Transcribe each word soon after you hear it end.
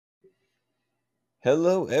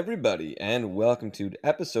Hello, everybody, and welcome to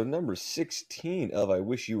episode number 16 of I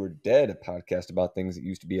Wish You Were Dead, a podcast about things that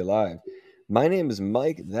used to be alive. My name is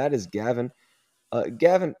Mike. That is Gavin.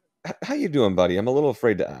 Gavin, how you doing, buddy? I'm a little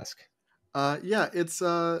afraid to ask.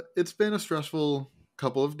 It's been a stressful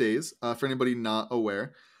couple of days. For anybody not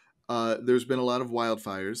aware, there's been a lot of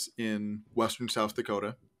wildfires in western South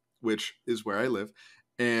Dakota, which is where I live,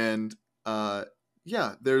 and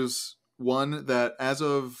there's one that as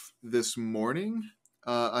of this morning,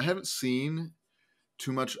 I haven't seen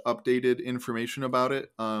too much updated information about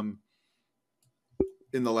it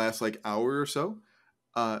in the last hour or so.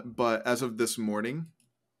 But as of this morning,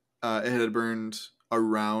 it had burned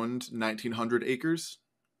around 1,900 acres,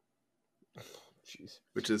 Jeez,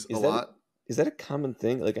 which is a is that lot. is that a common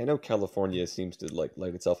thing? Like, I know California seems to light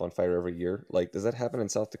itself on fire every year. Like, does that happen in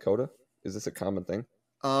South Dakota? Is this a common thing?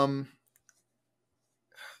 Um,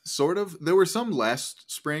 Sort of. There were some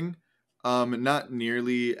last spring, not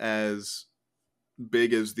nearly as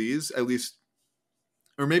big as these, at least,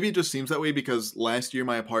 or maybe it just seems that way because last year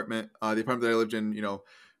my apartment, the apartment that I lived in,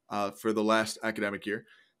 for the last academic year,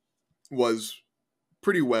 was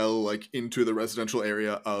pretty well into the residential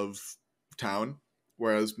area of town,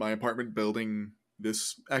 whereas my apartment building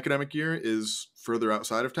this academic year is further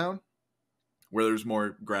outside of town, where there's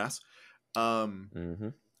more grass. Um, Mm-hmm.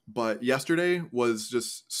 but yesterday was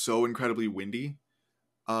just so incredibly windy,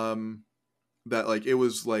 that it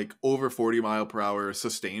was over 40-mile-per-hour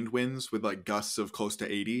sustained winds with gusts of close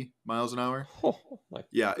to 80 miles an hour. Oh my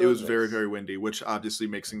Yeah, it was very, goodness! very windy, which obviously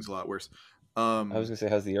makes things a lot worse. I was um gonna say,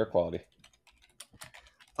 how's the air quality?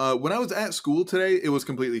 when I was at school today, it was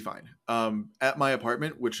completely fine. At my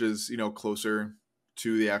apartment, which is closer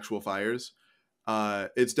to the actual fires,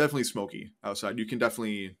 it's definitely smoky outside. You can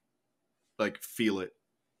definitely feel it.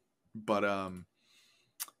 But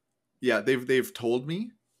yeah, they've told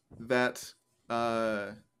me that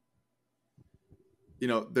uh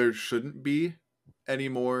there shouldn't be any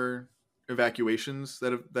more evacuations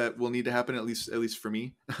that will need to happen, at least for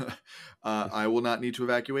me. I will not need to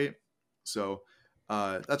evacuate, so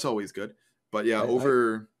that's always good. But yeah, I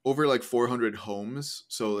over 400 homes,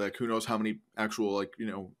 so who knows how many actual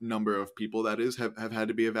number of people that is have had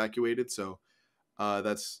to be evacuated. So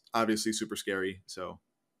that's obviously super scary. So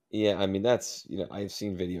Yeah, I mean that's I've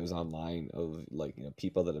seen videos online of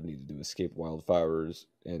people that have needed to escape wildfires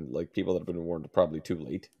and people that have been warned probably too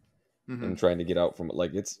late and mhm. trying to get out from it.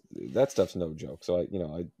 Like it's that stuff's no joke. So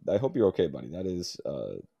I hope you're okay, buddy.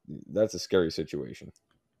 That's a scary situation.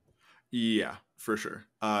 Yeah, for sure.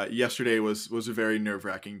 Yesterday was a very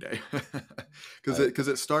nerve-wracking day because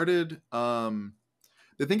I it started. I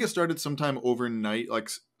think it started sometime overnight.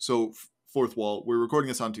 Fourth wall. We're recording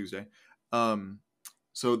this on Tuesday. Um,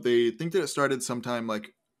 so they think that it started sometime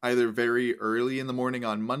either very early in the morning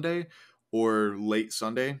on Monday or late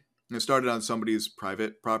Sunday. And it started on somebody's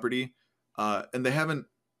private property, and they haven't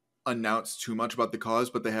announced too much about the cause,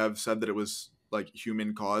 but they have said that it was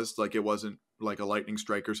human caused. It wasn't a lightning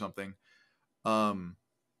strike or something. Um,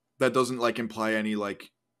 that doesn't imply any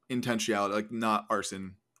intentionality, not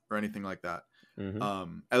arson or anything like that. hmm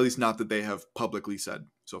At least not that they have publicly said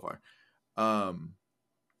so far. Um,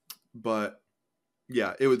 but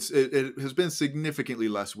yeah, it has been significantly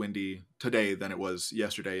less windy today than it was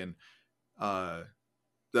yesterday, and uh,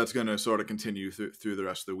 that's going to sort of continue through the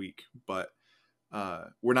rest of the week. But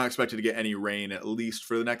we're not expected to get any rain at least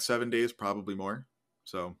for the next 7 days, probably more.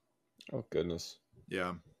 So Oh goodness.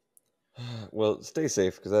 yeah. Well, stay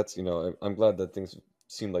safe because that's I'm glad that things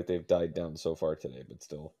seem like they've died down so far today, but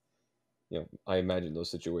still, I imagine those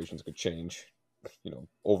situations could change,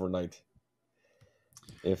 overnight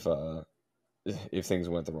if if things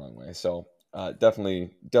went the wrong way. So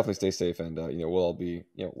definitely stay safe, and we'll all be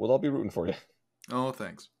rooting for you. Oh,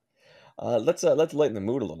 thanks. Let's lighten the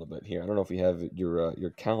mood a little bit here. I don't know if you have your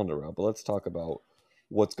calendar up, but let's talk about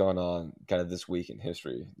what's gone on kind of this week in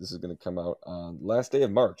history. This is going to come out on last day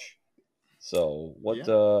of March. So what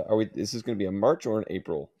Yeah. are we? Is this going to be a March or an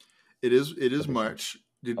April It is edition? March.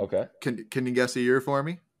 Did Okay. can you guess a year for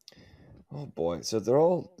me? Oh boy. So they're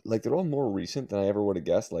all more recent than I ever would have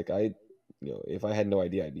guessed. If I had no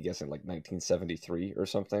idea, I'd be guessing like 1973 or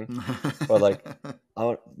something. But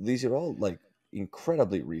these are all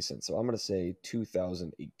incredibly recent. So I'm going to say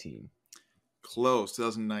 2018. Close,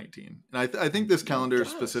 2019. And I think this My calendar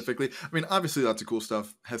gosh. specifically, I mean, obviously lots of cool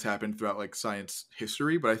stuff has happened throughout science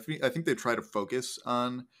history, but I think they try to focus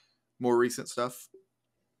on more recent stuff.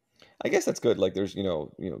 I guess that's good. There's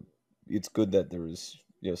it's good that there's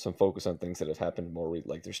some focus on things that have happened more.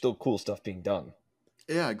 There's still cool stuff being done.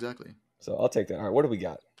 Yeah, exactly. So I'll take that. All right, what do we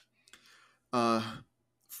got? Uh,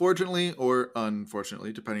 Fortunately or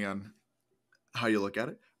unfortunately, depending on how you look at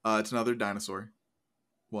it. It's another dinosaur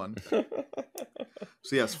one.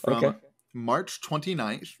 So yes, Okay. from March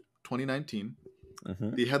 29th, 2019,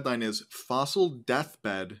 Hmm. the headline is Fossil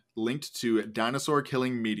Deathbed Linked to Dinosaur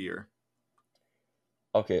Killing Meteor.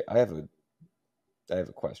 Okay, I have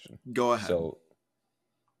a question. Go ahead. So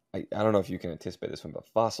I don't know if you can anticipate this one, but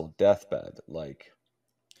fossil deathbed, like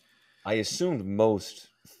I assumed most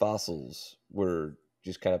fossils were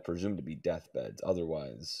just kind of presumed to be deathbeds.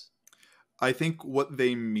 Otherwise, I think what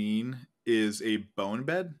they mean is a bone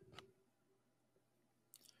bed,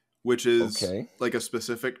 which is okay. like a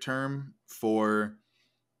specific term for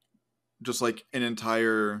just like an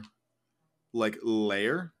entire like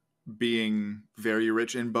layer being very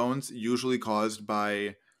rich in bones, usually caused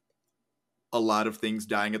by a lot of things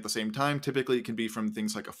dying at the same time. Typically, it can be from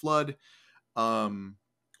things like a flood, um,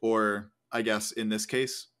 or I guess in this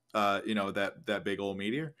case, that big old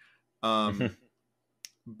meteor. Um,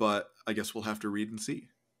 but I guess we'll have to read and see.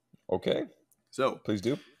 Okay, So, please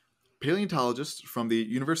do. paleontologists from the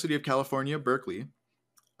University of California, Berkeley,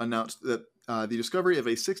 announced that the discovery of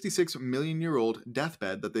a 66 million year old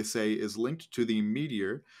deathbed that they say is linked to the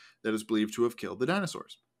meteor that is believed to have killed the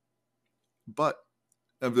dinosaurs. But,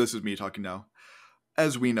 this is me talking now.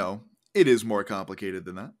 As we know, it is more complicated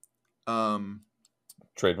than that. Um,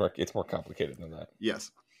 Trademark. It's more complicated than that.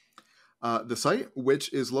 yes. The site,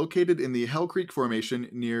 which is located in the Hell Creek Formation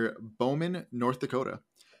near Bowman, North Dakota,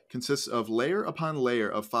 consists of layer upon layer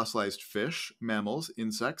of fossilized fish, mammals,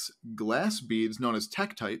 insects, glass beads known as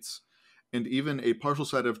tektites, and even a partial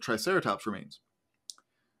set of Triceratops remains.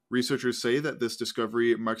 Researchers say that this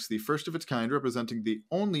discovery marks the first of its kind, representing the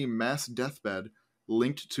only mass deathbed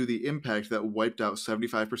linked to the impact that wiped out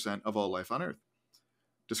 75% of all life on Earth.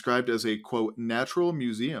 Described as a, quote, natural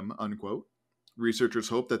museum, unquote, researchers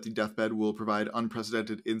hope that the deathbed will provide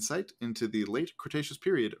unprecedented insight into the late Cretaceous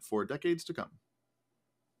period for decades to come.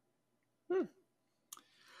 Hmm.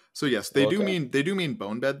 So yes, Okay. they do mean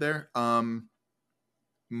bone bed there.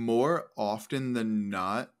 More often than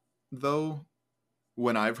not, though,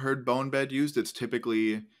 when I've heard bone bed used, it's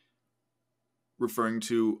typically referring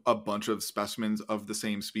to a bunch of specimens of the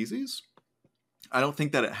same species. I don't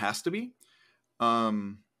think that it has to be.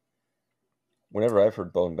 Um, Whenever I've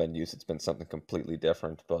heard bone bend use, it's been something completely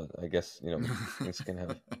different. But I guess things can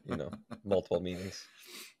have multiple meanings.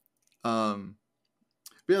 um,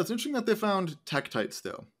 but yeah, it's interesting that they found tektites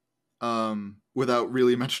though, without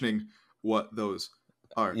really mentioning what those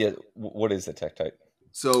are. Yeah. What is the tektite?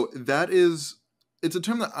 So it's a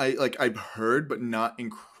term that I've heard but not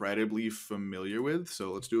incredibly familiar with.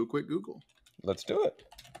 So let's do a quick Google. Let's do it.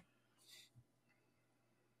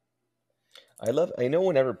 I know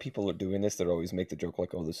whenever people are doing this, they always make the joke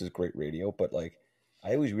like, "Oh, this is great radio," but like,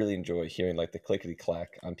 I always really enjoy hearing like the clickety clack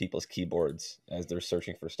on people's keyboards as they're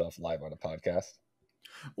searching for stuff live on a podcast.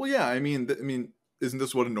 Well, yeah, I mean, isn't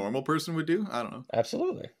this what a normal person would do? I don't know.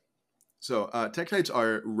 Absolutely. So, tektites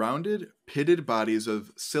are rounded, pitted bodies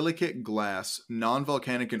of silicate glass,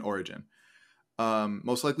 non-volcanic in origin,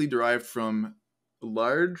 most likely derived from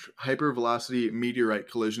large hypervelocity meteorite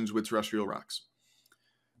collisions with terrestrial rocks.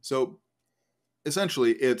 So,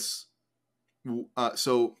 essentially, it's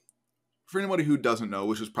so for anybody who doesn't know,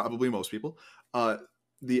 which is probably most people, uh,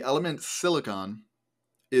 the element silicon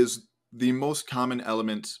is the most common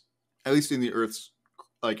element, at least in the Earth's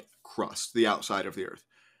like crust, the outside of the Earth.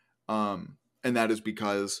 And that is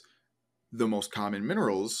because the most common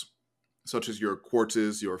minerals, such as your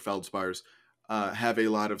quartzes, your feldspars, have a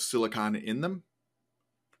lot of silicon in them.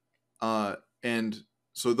 And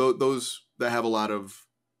so those that have a lot of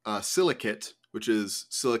silicate, which is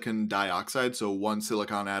silicon dioxide, so one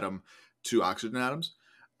silicon atom, two oxygen atoms,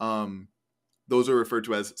 those are referred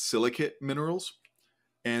to as silicate minerals.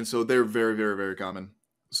 And so they're very, very, very common.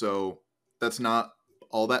 So that's not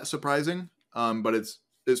all that surprising, but it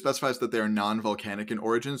specifies that they are non-volcanic in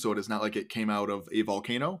origin, so it is not like it came out of a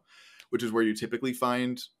volcano, which is where you typically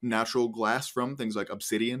find natural glass from, things like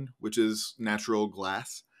obsidian, which is natural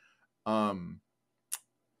glass. Um,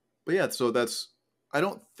 but yeah, so that's I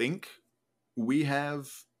don't think we have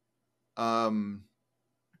um,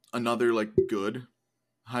 another like good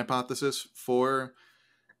hypothesis for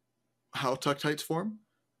how tektites form,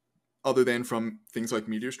 other than from things like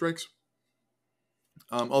meteor strikes.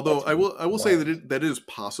 Although That's I will say that wild. that it is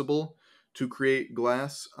possible to create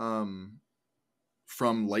glass from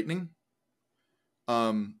lightning.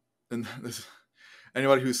 And this,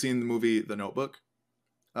 anybody who's seen the movie The Notebook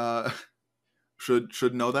uh,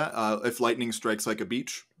 should know that if lightning strikes like a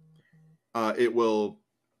beach, it will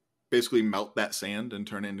basically melt that sand and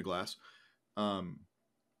turn it into glass.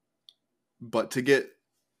 But to get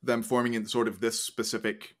them forming in sort of this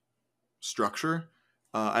specific structure,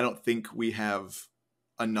 I don't think we have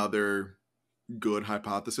another good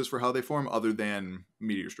hypothesis for how they form other than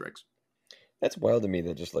meteor strikes. That's wild to me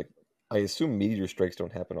that just like I assume meteor strikes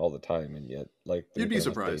don't happen all the time, and yet like You'd they've be been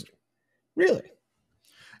enough surprised. danger. Really?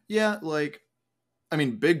 Yeah, like I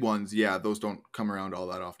mean, big ones, yeah, those don't come around all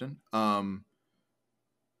that often.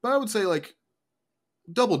 But I would say like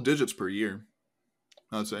double digits per year.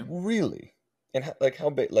 I'd say. Really? And like how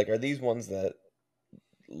big? Like are these ones that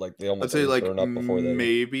like they I'd almost say always like burn up before they?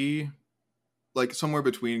 maybe like somewhere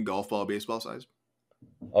between golf ball, baseball size.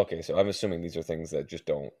 Okay, so I'm assuming these are things that just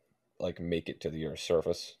don't like make it to the Earth's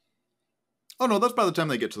surface. Oh no, that's by the time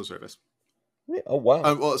they get to the surface. Oh wow.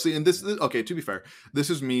 Well, see, and this okay. To be fair, this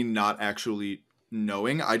is me not actually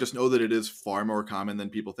knowing. I just know that it is far more common than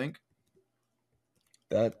people think.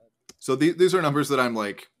 That So these are numbers that I'm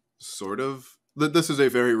like sort of. This is a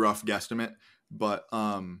very rough guesstimate, but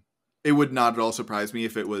it would not at all surprise me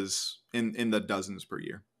if it was in the dozens per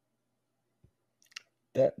year.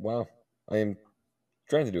 wow. I am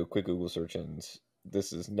trying to do a quick Google search, and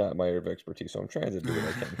this is not my area of expertise, so I'm trying to do what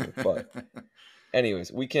I can here. But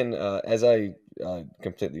anyways, we can as I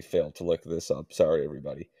completely failed to look this up. Sorry,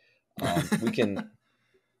 everybody. We can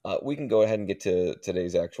we can go ahead and get to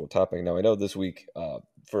today's actual topic. Now, I know this week,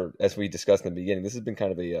 for as we discussed in the beginning, this has been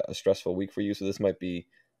kind of a stressful week for you, so this might be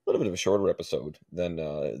a little bit of a shorter episode than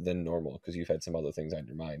normal because you've had some other things on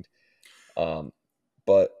your mind.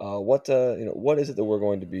 But what is it that we're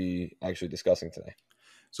going to be actually discussing today?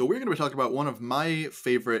 So we're going to be talking about one of my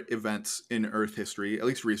favorite events in Earth history, at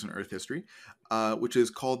least recent Earth history, which is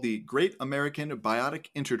called the Great American Biotic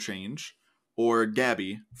Interchange, or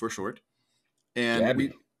GABI for short. And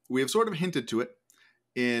GABI. we have sort of hinted to it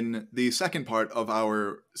in the second part of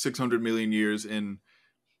our 600 million years in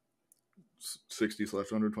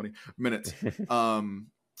 60/120 minutes.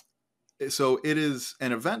 So it is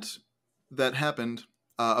an event that happened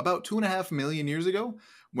about 2.5 million years ago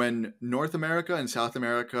when North America and South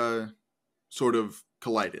America sort of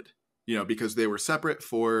collided, because they were separate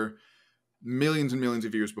for millions and millions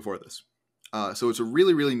of years before this. So it's a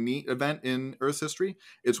really, really neat event in Earth's history.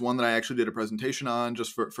 It's one that I actually did a presentation on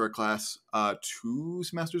just for a class 2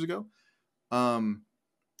 semesters ago. And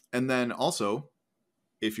then also,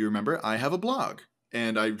 if you remember, I have a blog.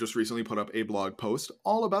 And I just recently put up a blog post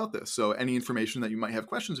all about this. So any information that you might have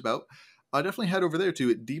questions about, definitely head over there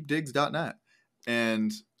to deepdigs.net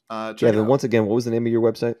and check it Gavin, out. once again, what was the name of your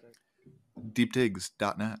website?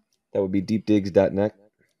 Deepdigs.net. That would be deepdigs.net.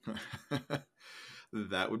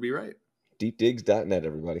 That would be right. Deepdigs.net,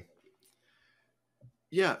 everybody.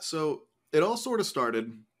 Yeah, so it all sort of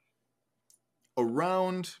started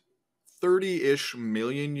around 30-ish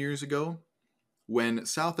million years ago when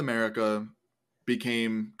South America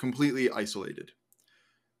became completely isolated.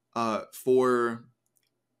 For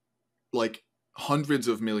like hundreds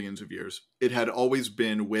of millions of years, it had always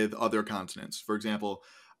been with other continents. For example,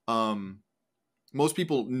 most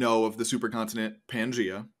people know of the supercontinent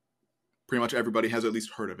Pangaea. Pretty much everybody has at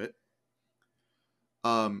least heard of it.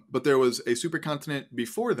 But there was a supercontinent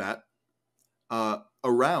before that,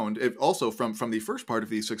 around, also from the first part of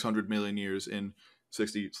these 600 million years in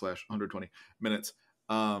 60/120 minutes.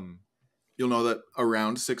 You'll know that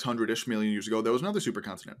around 600-ish million years ago, there was another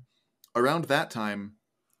supercontinent. Around that time,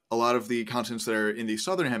 a lot of the continents that are in the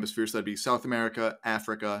southern hemisphere, so that'd be South America,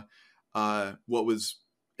 Africa, what was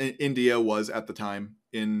India was at the time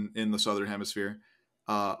in the southern hemisphere,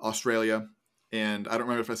 Australia, and I don't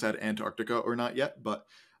remember if I said Antarctica or not yet, but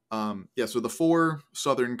so the 4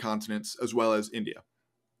 southern continents, as well as India,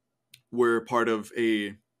 were part of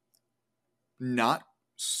a not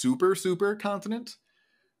super continent,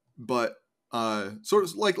 but sort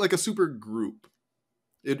of like a super group.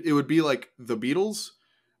 It would be like the Beatles,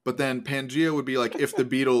 but then Pangaea would be like if the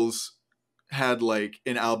Beatles had like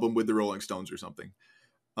an album with the Rolling Stones or something.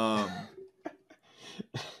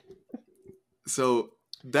 So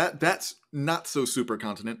that's not so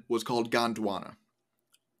supercontinent was called Gondwana.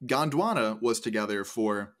 Gondwana was together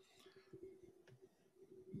for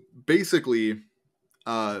basically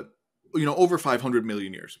over 500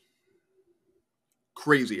 million years.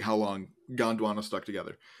 Crazy how long Gondwana stuck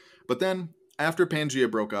together. But then after Pangaea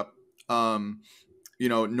broke up,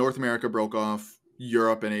 North America broke off,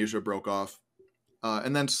 Europe and Asia broke off,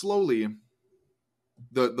 and then slowly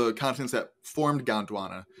the continents that formed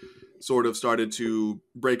Gondwana sort of started to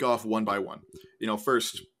break off one by one.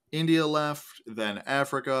 First India left, then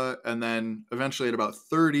Africa, and then eventually at about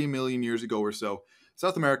 30 million years ago or so,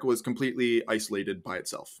 South America was completely isolated by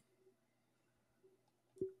itself.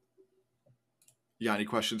 You got any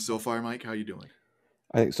questions so far, Mike? How you doing?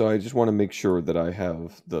 I think so. I just want to make sure that I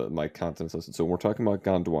have my continents listed. So when we're talking about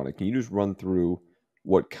Gondwana, can you just run through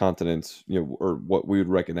what continents, or what we would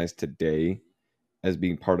recognize today as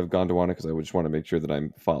being part of Gondwana? Because I would just want to make sure that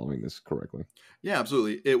I'm following this correctly. Yeah,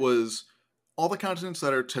 absolutely. It was all the continents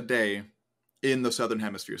that are today in the southern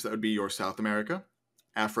hemisphere. So that would be your South America,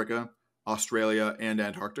 Africa, Australia, and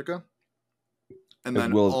Antarctica. And As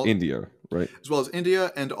then well as all India, right? as well as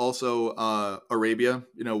India and also Arabia,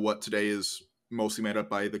 what today is mostly made up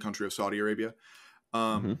by the country of Saudi Arabia.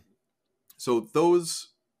 Hmm. So those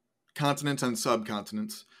continents and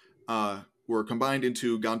subcontinents were combined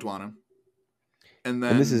into Gondwana. And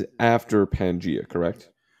And this is then after Pangea,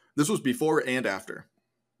 correct? this was before and after.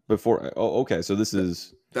 Before. Oh, okay. So this Th-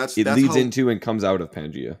 is That's it that's leads how. into and comes out of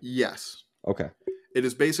Pangea. Yes, Okay. it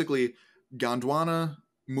is basically Gondwana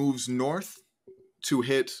moves north to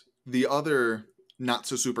hit the other not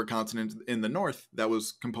so supercontinent in the north that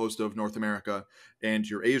was composed of North America and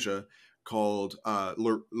Eurasia called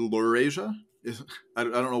Laurasia. I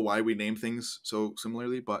don't know why we name things so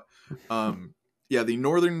similarly, but yeah, the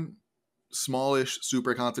northern smallish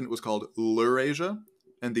supercontinent was called Laurasia,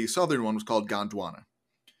 and the southern one was called Gondwana.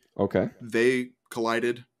 Okay. They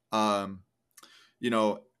collided,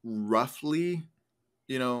 roughly,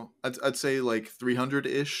 I'd say like 300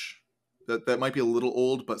 ish. That might be a little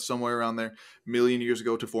old, but somewhere around there, million years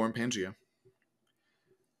ago to form Pangea.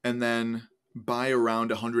 And then by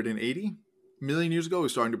around 180 million years ago, it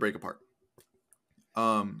was starting to break apart.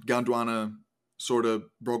 Gondwana sort of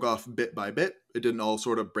broke off bit by bit. It didn't all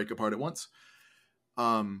sort of break apart at once.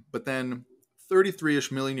 But then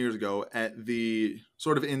 33-ish million years ago, at the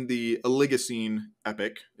sort of in the Oligocene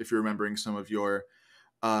epoch, if you're remembering some of your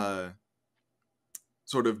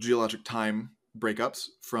sort of geologic time breakups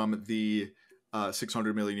from the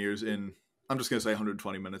 600 million years in, I'm just going to say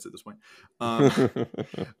 120 minutes at this point.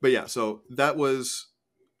 But yeah, so that was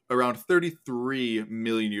around 33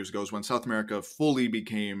 million years ago is when South America fully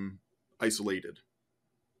became isolated.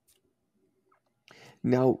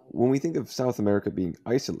 Now, when we think of South America being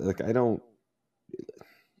isolated, like I don't,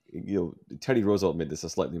 Teddy Roosevelt made this a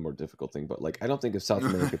slightly more difficult thing, but like I don't think of South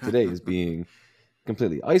America today as being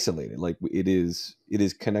completely isolated. Like it is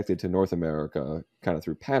connected to North America kind of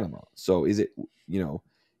through Panama. So is it,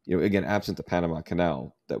 again, absent the Panama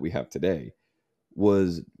Canal that we have today,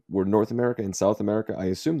 were North America and South America? I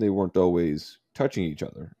assume they weren't always touching each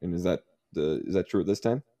other. And is that true at this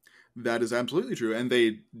time? That is absolutely true. And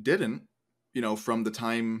they didn't, from the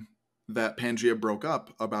time that Pangea broke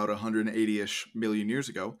up about 180-ish million years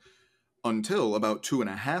ago until about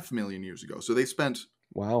 2.5 million years ago. So they spent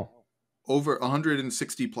Wow. over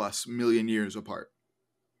 160 plus million years apart.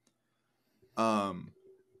 And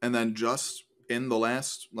then just in the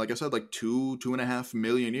last, like I said, like 2.5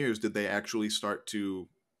 million years did they actually start to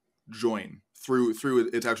join through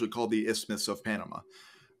it's actually called the Isthmus of Panama.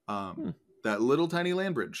 That little tiny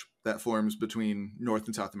land bridge that forms between North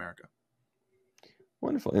and South America.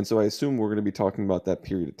 Wonderful. And so I assume we're going to be talking about that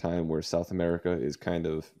period of time where South America is kind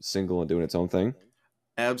of single and doing its own thing.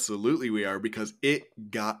 Absolutely we are, because it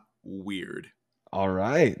got weird. All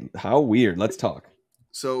right. How weird. Let's talk.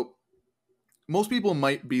 So most people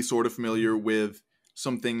might be sort of familiar with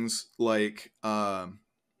some things like the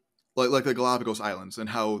Galapagos Islands, and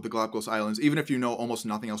how the Galapagos Islands, even if you know almost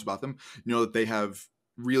nothing else about them, you know that they have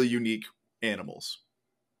really unique animals.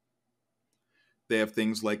 They have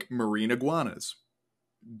things like marine iguanas.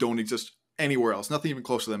 Don't exist anywhere else. Nothing even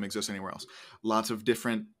close to them exists anywhere else. Lots of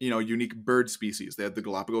different, unique bird species. They have the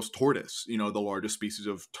Galapagos tortoise, the largest species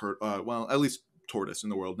of at least tortoise in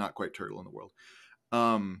the world, not quite turtle in the world.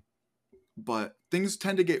 But things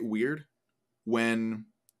tend to get weird when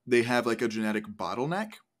they have like a genetic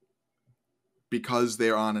bottleneck because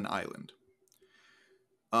they're on an island.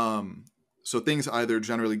 So things either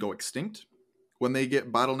generally go extinct when they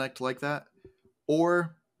get bottlenecked like that,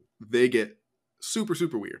 or they get super,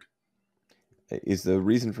 super weird. Is the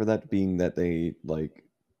reason for that being that they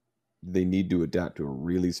need to adapt to a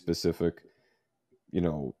really specific,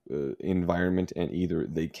 environment, and either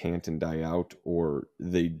they can't and die out, or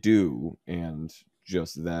they do, and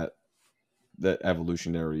just that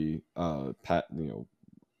evolutionary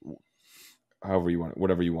however you want it,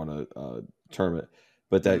 whatever you want to term it,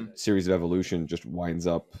 but that series of evolution just winds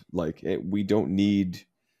up like we don't need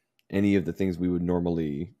any of the things we would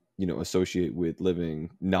normally associate with living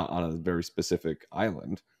not on a very specific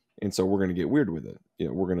island, and so we're going to get weird with it.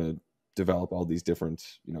 We're going to develop all these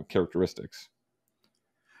different characteristics.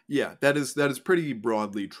 Yeah, that is pretty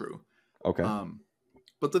broadly true. Okay.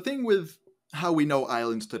 But the thing with how we know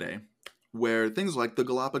islands today, where things like the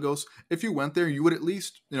Galapagos, if you went there, you would at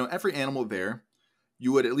least, every animal there,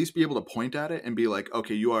 you would at least be able to point at it and be like,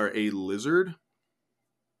 okay, you are a lizard,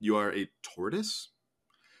 you are a tortoise.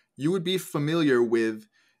 You would be familiar with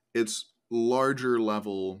its larger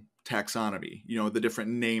level taxonomy, the different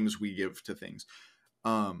names we give to things.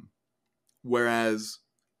 Whereas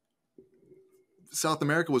South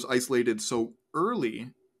America was isolated so early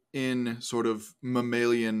in sort of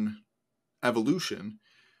mammalian evolution,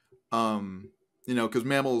 because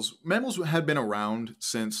mammals had been around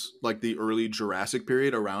since like the early Jurassic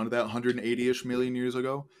period, around that 180-ish million years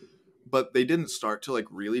ago, but they didn't start to like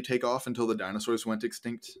really take off until the dinosaurs went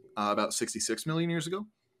extinct about 66 million years ago.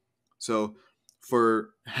 So for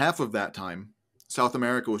half of that time, South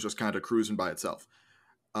America was just kind of cruising by itself.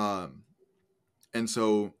 And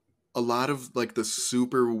so a lot of like the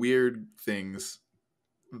super weird things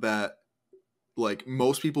that like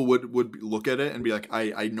most people would look at it and be like,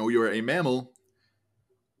 I know you're a mammal,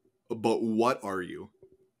 but what are you?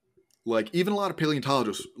 Like even a lot of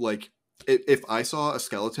paleontologists, like if I saw a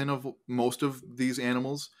skeleton of most of these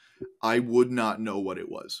animals, I would not know what it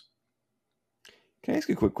was. Can I ask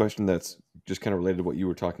you a quick question that's just kind of related to what you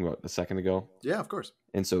were talking about a second ago? Yeah, of course.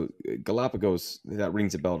 And so Galapagos, that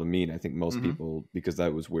rings a bell to me, and I think most people, because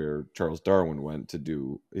that was where Charles Darwin went to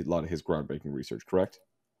do a lot of his groundbreaking research, correct?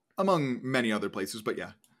 Among many other places, but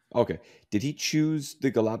yeah. Okay. Did he choose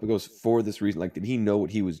the Galapagos for this reason? Like, did he know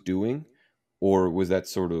what he was doing, or was that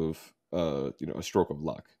sort of, a stroke of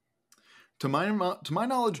luck? To my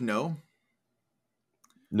knowledge, no.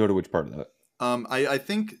 No, to which part of that? I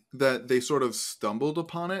think that they sort of stumbled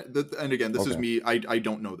upon it. And again, this is Okay. me. I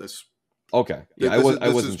don't know this. Okay. Yeah, I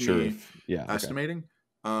wasn't sure if. Yeah. Okay. Estimating.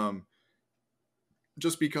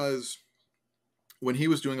 Just because when he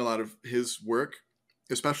was doing a lot of his work,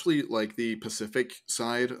 especially like the Pacific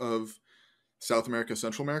side of South America,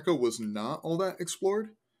 Central America, was not all that explored.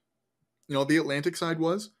 The Atlantic side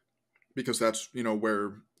was, because that's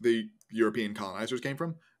where the European colonizers came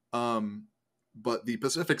from. But the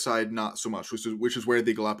Pacific side, not so much, which is where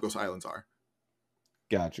the Galapagos Islands are.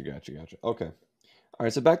 Gotcha. Okay. All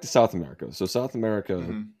right. So back to South America. So South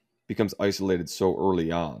America becomes isolated so early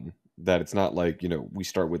on that it's not like, we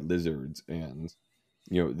start with lizards and,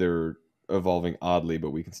 they're evolving oddly,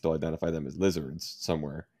 but we can still identify them as lizards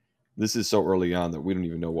somewhere. This is so early on that we don't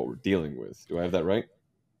even know what we're dealing with. Do I have that right?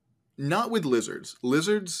 Not with lizards.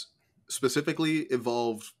 Lizards specifically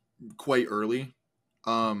evolved quite early.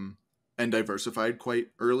 And diversified quite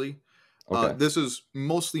early. Okay. This is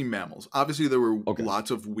mostly mammals. Obviously, there were Okay.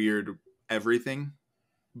 lots of weird everything,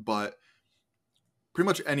 but pretty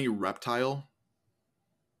much any reptile,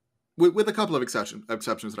 with a couple of exceptions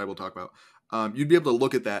that I will talk about, you'd be able to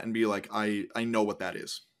look at that and be like, I know what that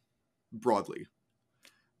is, broadly.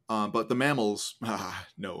 But the mammals,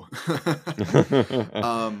 no.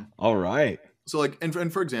 All right. So, like,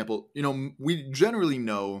 and for example, we generally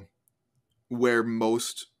know where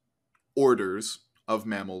most orders of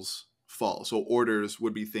mammals fall. So orders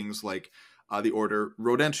would be things like the order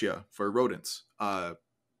Rodentia for rodents.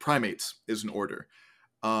 Primates is an order.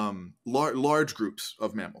 Large groups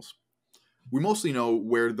of mammals. We mostly know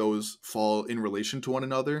where those fall in relation to one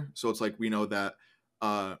another. So it's like we know that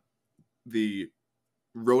the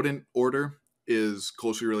rodent order is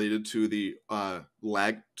closely related to the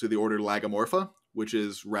order Lagomorpha, which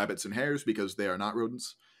is rabbits and hares, because they are not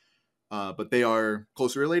rodents, but they are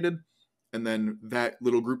closely related. And then that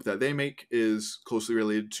little group that they make is closely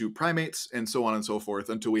related to primates, and so on and so forth,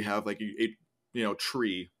 until we have like a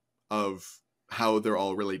tree of how they're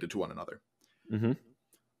all related to one another.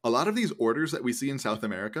 A lot of these orders that we see in South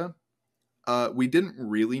America, we didn't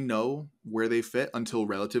really know where they fit until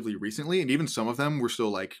relatively recently, and even some of them were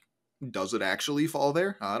still like, does it actually fall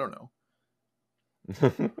there? I don't know.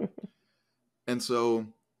 And so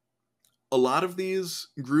a lot of these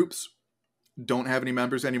groups don't have any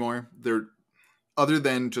members anymore. They're, other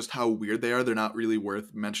than just how weird they are, they're not really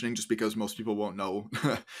worth mentioning, just because most people won't know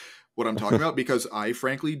what I'm talking about, because I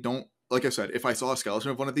frankly don't, like I said, if I saw a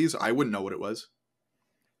skeleton of one of these, I wouldn't know what it was.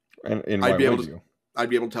 And why would you? I'd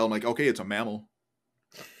be able to tell them like, okay, it's a mammal.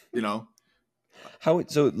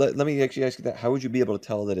 So let me actually ask you that. How would you be able to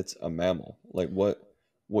tell that it's a mammal? Like what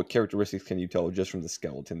characteristics can you tell just from the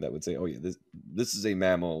skeleton that would say, oh yeah, this is a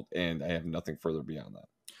mammal, and I have nothing further beyond that?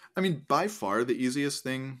 I mean, by far the easiest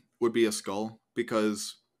thing would be a skull,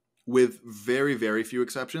 because with very, very few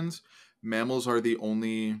exceptions, mammals are the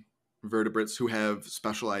only vertebrates who have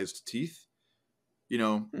specialized teeth.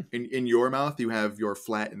 In your mouth, you have your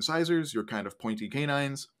flat incisors, your kind of pointy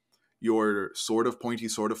canines, your sort of pointy,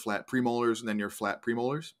 sort of flat premolars, and then your flat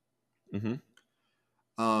premolars.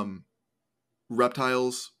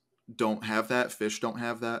 Reptiles don't have that. Fish don't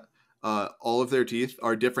have that. All of their teeth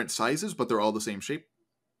are different sizes, but they're all the same shape.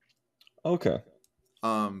 Okay.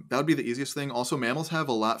 That would be the easiest thing. Also, mammals have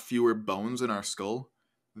a lot fewer bones in our skull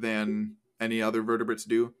than any other vertebrates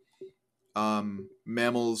do.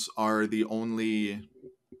 Mammals are the only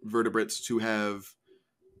vertebrates to have,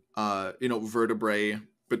 vertebrae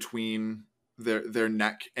between their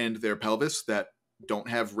neck and their pelvis that don't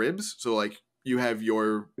have ribs. So, like, you have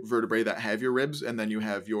your vertebrae that have your ribs, and then you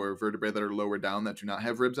have your vertebrae that are lower down that do not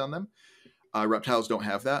have ribs on them. Reptiles don't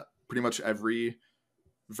have that. Pretty much every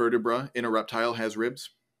vertebra in a reptile has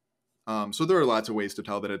ribs. So there are lots of ways to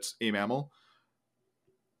tell that it's a mammal.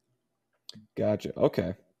 Gotcha.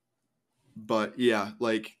 Okay. But yeah,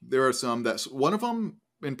 like there are some that's one of them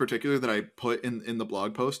in particular that I put in the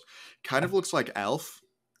blog post kind of looks like Alf,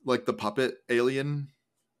 like the puppet alien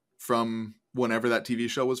from whenever that TV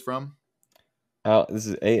show was from. This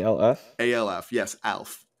is ALF. ALF, yes,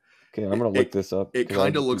 Alf. Okay, I'm It gonna look it, this up it because I.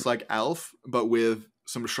 kind of looks like Alf, but with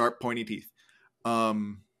some sharp, pointy teeth.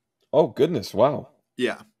 Um, Oh goodness! Wow.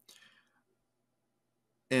 yeah,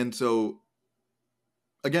 and so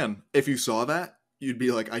again, if you saw that, you'd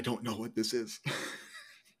be like, I don't know what this is.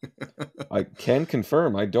 I can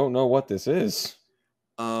confirm. I don't know what this is.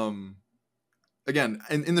 um, again,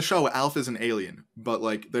 in the show, Alf is an alien, but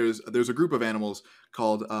like there's a group of animals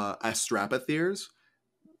called astrapatheres,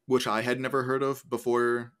 which I had never heard of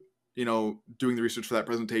before, doing the research for that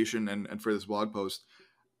presentation and for this blog post,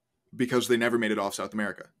 because they never made it off South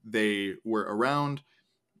America. They were around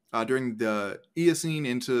during the Eocene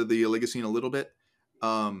into the Oligocene a little bit,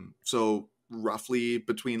 so roughly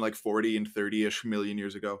between like 40 and 30-ish million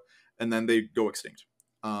years ago, and then they go extinct.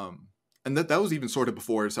 And that was even sort of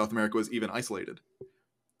before South America was even isolated.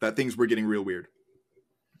 That things were getting real weird.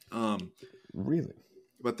 Really?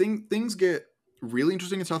 But things get really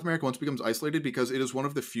interesting in South America once it becomes isolated, because it is one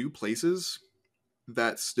of the few places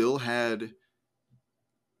that still had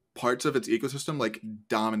parts of its ecosystem like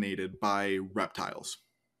dominated by reptiles.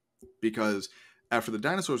 Because after the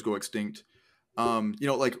dinosaurs go extinct,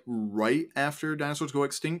 like right after dinosaurs go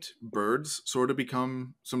extinct, birds sort of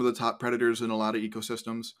become some of the top predators in a lot of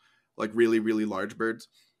ecosystems, like really, really large birds.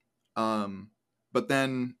 But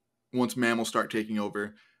then once mammals start taking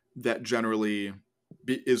over, that generally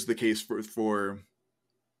is the case for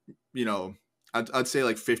I'd say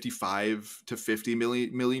like 55 to 50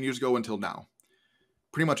 million years ago until now.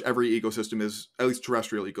 Pretty much every ecosystem is, at least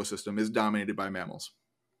terrestrial ecosystem, is dominated by mammals.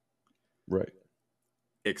 Right.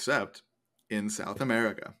 Except in South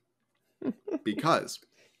America. Because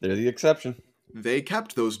They're the exception. they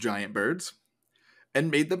kept those giant birds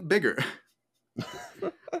and made them bigger.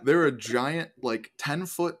 They're a giant, like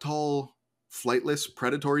 10-foot tall, flightless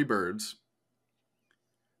predatory birds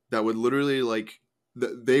that would literally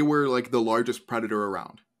they were like the largest predator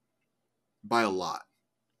around by a lot.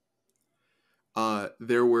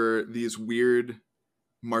 There were these weird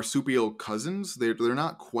marsupial cousins. They're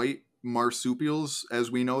not quite marsupials as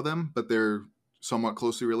we know them, but they're somewhat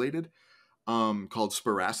closely related, called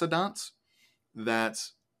sparacidonts, that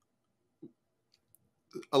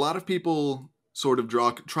a lot of people sort of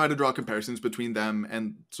try to draw comparisons between them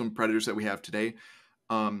and some predators that we have today.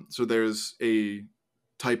 So there's a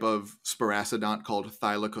type of sparacidont called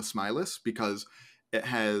Thylacosmilus because it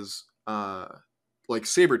has like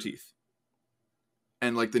saber teeth,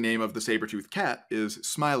 and like the name of the saber-toothed cat is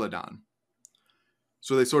Smilodon.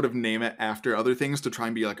 So they sort of name it after other things to try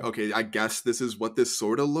and be like, okay, I guess this is what this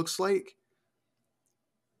sort of looks like.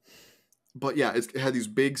 But yeah, it had these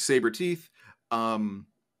big saber teeth.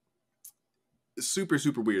 Super,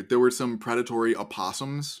 super weird. There were some predatory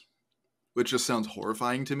opossums, which just sounds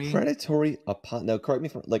horrifying to me. Predatory opossum. Now, correct me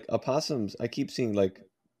if like opossums. I keep seeing like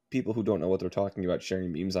people who don't know what they're talking about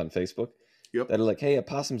sharing memes on Facebook Yep. that are like, "Hey,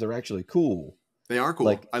 opossums are actually cool." They are cool.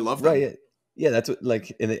 Like, I love them. right? Yeah, that's what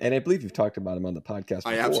like, and I believe you've talked about them on the podcast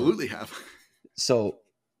before. I absolutely have. So,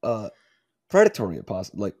 predatory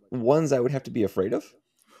opossum, like ones I would have to be afraid of.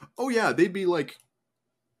 Oh yeah, they'd be like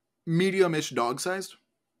medium-ish dog-sized.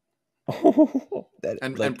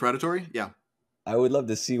 And predatory, yeah. I would love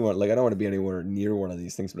to see one. Like, I don't want to be anywhere near one of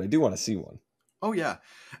these things, but I do want to see one. Oh yeah,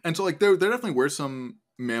 and so like there definitely were some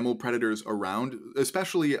mammal predators around,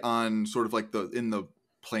 especially on sort of like in the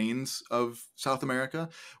plains of South America,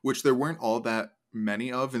 which there weren't all that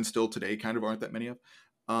many of, and still today kind of aren't that many of.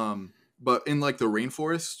 But in like the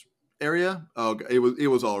rainforest area, it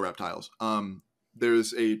was all reptiles.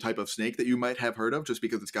 There's a type of snake that you might have heard of just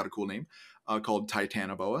because it's got a cool name, called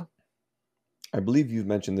Titanoboa. I believe you've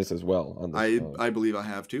mentioned this as well on this. I believe I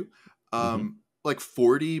have too. Like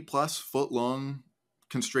 40+ foot long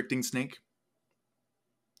constricting snake.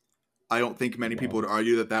 I don't think many people would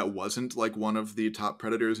argue that wasn't like one of the top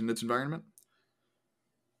predators in its environment.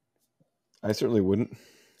 I certainly wouldn't.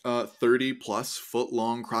 30 plus foot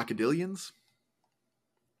long crocodilians.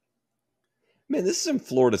 Man, this is some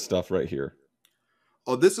Florida stuff right here.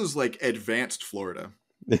 Oh, this is like advanced Florida.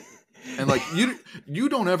 And like you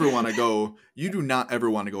don't ever want to go, you do not ever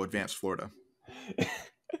want to go advanced Florida.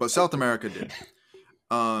 But South America did.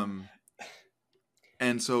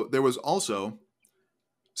 And so there was also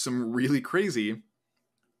some really crazy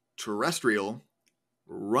terrestrial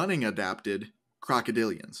running adapted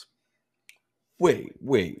crocodilians. Wait.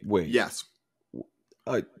 Yes.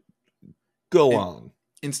 Go on.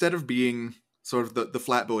 Instead of being sort of the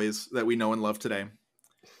flat boys that we know and love today,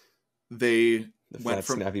 they went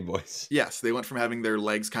from snappy boys. Yes, they went from having their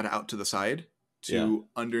legs kind of out to the side to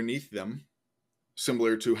underneath them,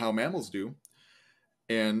 similar to how mammals do.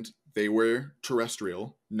 And they were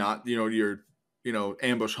terrestrial, not, your,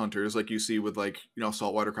 ambush hunters like you see with like,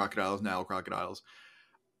 saltwater crocodiles, Nile crocodiles.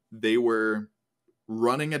 They were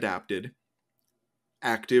running adapted,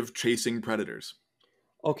 active chasing predators.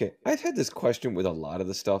 Okay, I've had this question with a lot of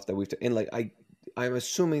the stuff that and like I'm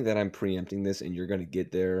assuming that I'm preempting this and you're going to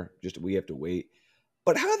get there, just we have to wait.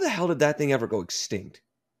 But how the hell did that thing ever go extinct?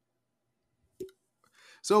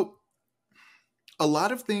 So a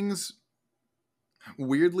lot of things,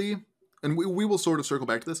 weirdly, and we will sort of circle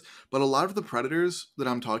back to this, but a lot of the predators that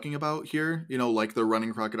I'm talking about here, like the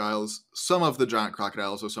running crocodiles, some of the giant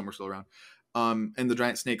crocodiles, so some are still around, and the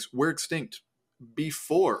giant snakes were extinct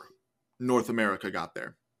before North America got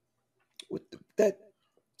there.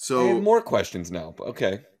 So I have more questions now, but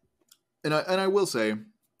okay. And I will say,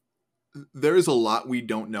 there is a lot we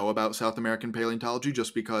don't know about South American paleontology,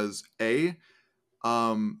 just because a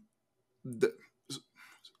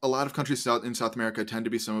lot of countries in South America tend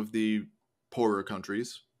to be some of the poorer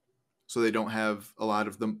countries, so they don't have a lot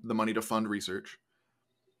of the money to fund research.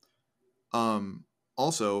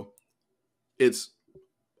 Also, it's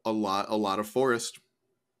a lot of forest,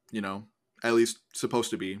 at least supposed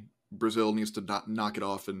to be. Brazil needs to knock it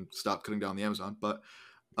off and stop cutting down the Amazon, but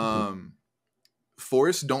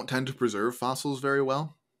forests don't tend to preserve fossils very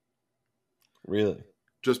well. Really?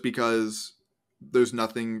 Just because there's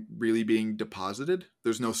nothing really being deposited.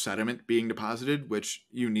 There's no sediment being deposited, which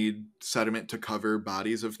you need sediment to cover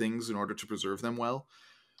bodies of things in order to preserve them well.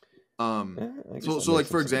 So like,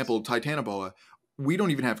 for example, Titanoboa, we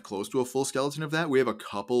don't even have close to a full skeleton of that. We have a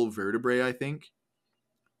couple vertebrae, I think.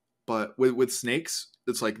 But with snakes,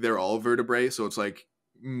 it's like they're all vertebrae. So it's like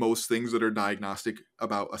most things that are diagnostic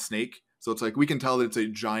about a snake. So it's like we can tell that it's a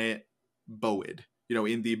giant boid,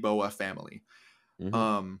 in the boa family.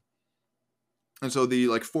 Mm-hmm. And so the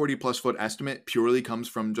 40 plus foot estimate purely comes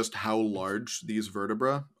from just how large these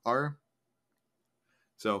vertebra are.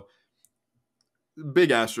 So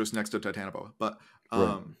big asterisk next to Titanoboa. But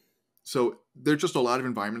right. So there's just a lot of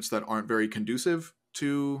environments that aren't very conducive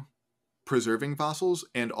to preserving fossils,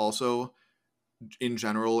 and also in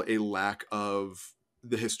general a lack of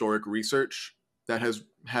the historic research that has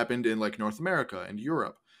happened in like North America and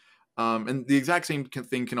Europe. And the exact same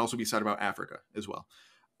thing can also be said about Africa as well.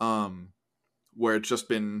 Where it's just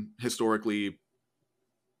been historically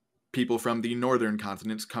people from the northern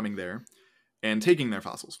continents coming there and taking their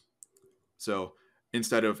fossils. So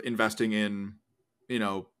instead of investing in,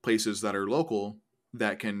 places that are local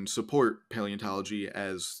that can support paleontology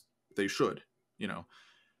as they should,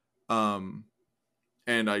 and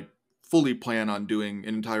I fully plan on doing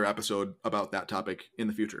an entire episode about that topic in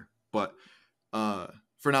the future. But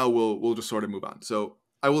for now, we'll just sort of move on. So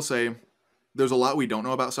I will say, there's a lot we don't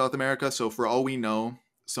know about South America. So for all we know,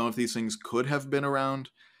 some of these things could have been around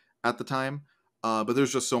at the time. But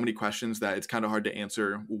there's just so many questions that it's kind of hard to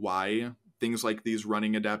answer why things like these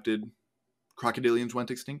running adapted crocodilians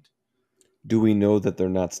went extinct. Do we know that they're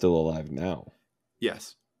not still alive now?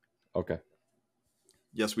 Yes. Okay.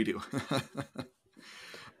 Yes, we do.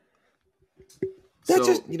 That's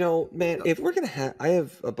just, man, if we're going to have... I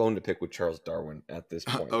have a bone to pick with Charles Darwin at this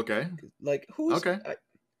point. Okay. Like, who's... Okay.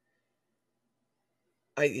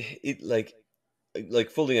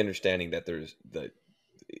 Fully understanding that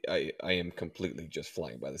I am completely just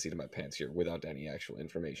flying by the seat of my pants here without any actual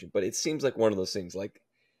information. But it seems like one of those things, like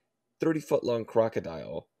 30-foot long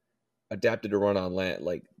crocodile adapted to run on land.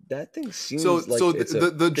 Like, that thing seems it's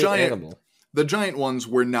a giant animal. The giant ones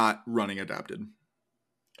were not running adapted.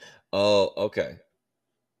 Oh, okay.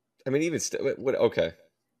 I mean, even okay.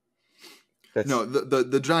 No,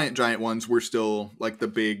 the giant ones were still like the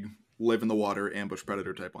big live in the water ambush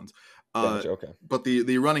predator type ones. Gotcha, okay. But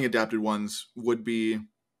the running adapted ones would be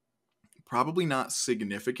probably not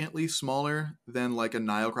significantly smaller than like a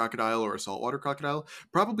Nile crocodile or a saltwater crocodile.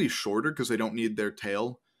 Probably shorter because they don't need their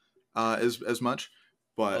tail as much.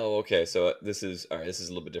 But Oh, okay. So this is all right. This is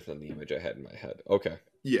a little bit different than the image I had in my head. Okay.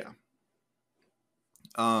 yeah.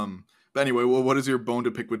 But anyway, well, what is your bone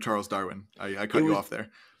to pick with Charles Darwin? I It cut you was. off there.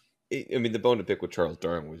 I mean, the bone to pick with Charles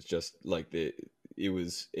Darwin was just like It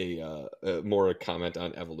was more a comment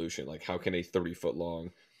on evolution. Like, how can a 30-foot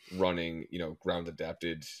long, running, ground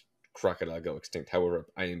adapted crocodile go extinct? However,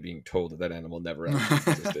 I am being told that that animal never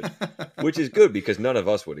actually existed, which is good because none of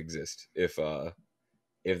us would exist if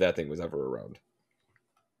that thing was ever around.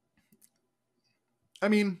 I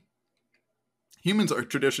mean, humans are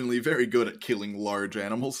traditionally very good at killing large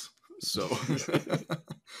animals, so. You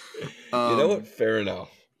know what? Fair enough.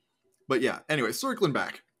 But yeah, anyway, circling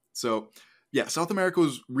back. So, yeah, South America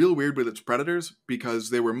was real weird with its predators because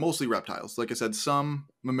they were mostly reptiles. Like I said, some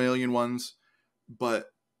mammalian ones, but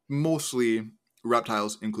mostly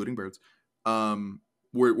reptiles, including birds,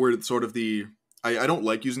 were sort of the. I don't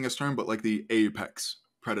like using this term, but like the apex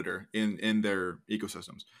predator in their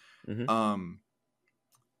ecosystems. Mm-hmm.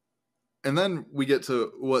 And then we get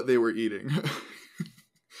to what they were eating,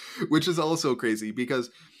 which is also crazy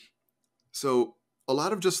because so a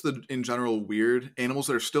lot of just the in general weird animals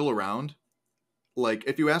that are still around. Like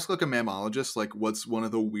if you ask like a mammalogist, like what's one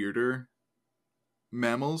of the weirder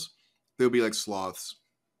mammals, they'll be like sloths.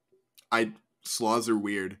 I Sloths are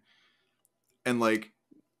weird, and like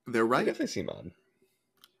they're They right. definitely seem odd. Like,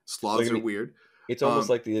 Sloths I are mean, weird. it's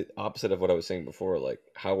almost Um, like the opposite of what I was saying before. Like,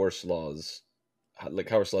 how are sloths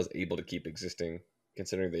able to keep existing,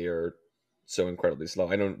 considering they are so incredibly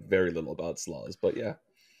slow? I know very little about sloths, but yeah.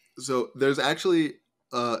 so there's actually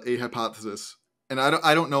a hypothesis, and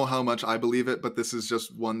I don't know how much I believe it, but this is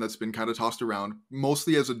just one that's been kind of tossed around,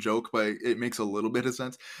 mostly as a joke, but it makes a little bit of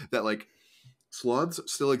sense that like sloths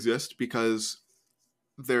still exist because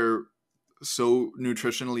they're so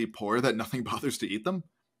nutritionally poor that nothing bothers to eat them.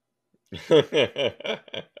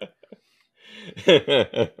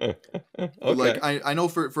 Like Okay. I know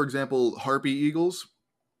for example harpy eagles,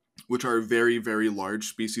 which are very very large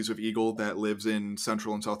species of eagle that lives in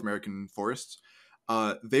Central and South American forests,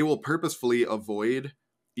 they will purposefully avoid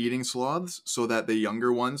eating sloths so that the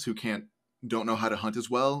younger ones who don't know how to hunt as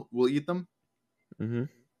well will eat them. Hmm.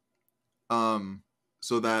 Um,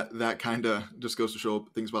 so that kind of just goes to show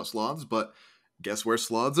things about sloths. But guess where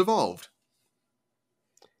sloths evolved?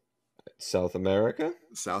 South America?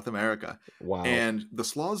 South America. Wow. And the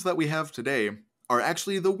sloths that we have today are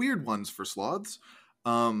actually the weird ones for sloths.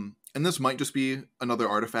 And this might just be another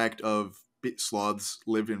artifact of sloths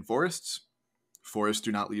lived in forests. Forests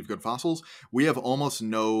do not leave good fossils. We have almost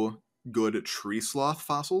no good tree sloth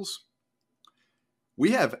fossils.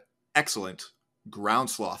 We have excellent ground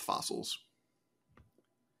sloth fossils.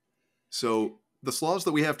 So the sloths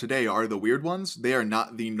that we have today are the weird ones. They are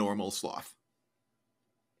not the normal sloth.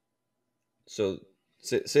 So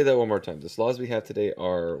say that one more time. The sloths we have today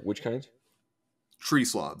are which kinds? Tree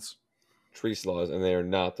sloths. Tree sloths, and they are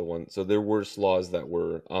not the ones. So there were sloths that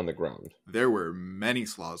were on the ground. There were many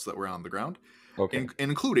sloths that were on the ground, Okay.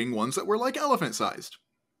 including ones that were like elephant sized.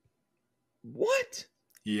 What?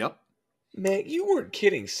 Yep. Man, you weren't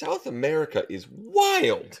kidding. South America is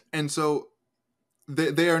wild. And so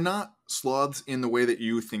they are not sloths in the way that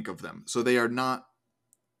you think of them. So they are not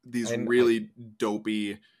these I really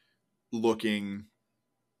dopey looking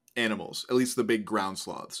animals, at least the big ground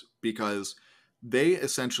sloths, because they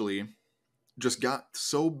essentially just got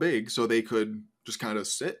so big so they could just kind of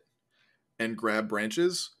sit and grab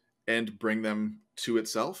branches and bring them to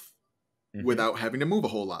itself Mhm. without having to move a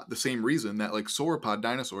whole lot. The same reason that like sauropod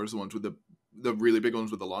dinosaurs, the ones with the really big ones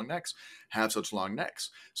with the long necks, have such long necks,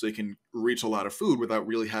 so they can reach a lot of food without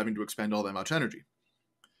really having to expend all that much energy.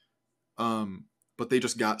 But they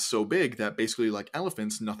just got so big that basically, like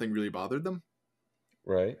elephants, nothing really bothered them.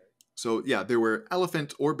 Right. So yeah, there were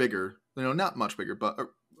elephant or bigger, not much bigger, but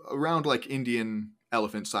around like Indian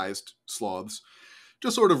elephant-sized sloths,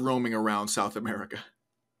 just sort of roaming around South America.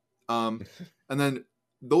 And then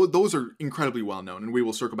those are incredibly well known, and we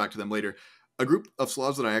will circle back to them later. A group of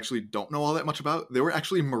sloths that I actually don't know all that much about. They were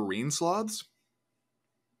actually marine sloths.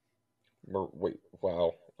 Wait.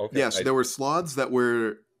 Wow. Okay. Yes, there were sloths that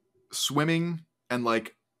were swimming and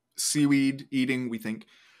like seaweed eating. We think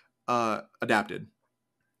adapted.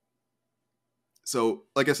 So,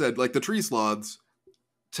 like I said, like the tree sloths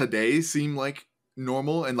today seem like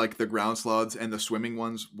normal, and like the ground sloths and the swimming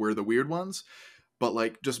ones were the weird ones. But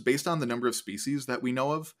like just based on the number of species that we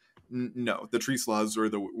know of, no, the tree sloths were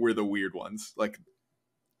the weird ones. Like,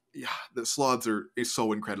 yeah, the sloths is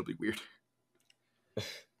so incredibly weird.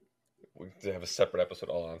 We did have a separate episode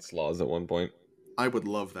all on sloths at one point. I would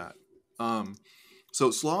love that. Um,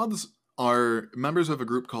 so sloths are members of a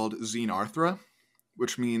group called Xenarthra,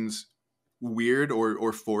 which means weird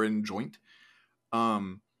or foreign joint.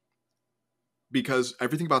 Because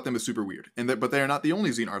everything about them is super weird, but they are not the only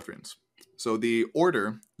Xenarthrans. So the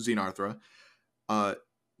order Xenarthra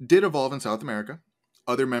did evolve in South America.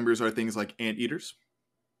 Other members are things like anteaters,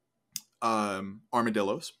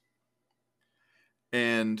 armadillos,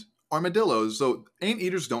 and armadillos. So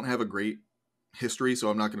anteaters don't have a great history, so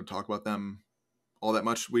I'm not going to talk about them all that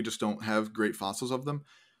much. We just don't have great fossils of them.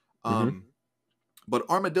 Mm-hmm. But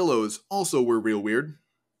armadillos also were real weird.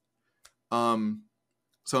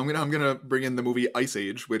 So I'm gonna bring in the movie Ice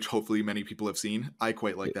Age, which hopefully many people have seen. I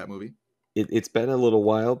quite like that movie. It's been a little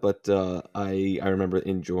while, but I remember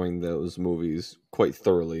enjoying those movies quite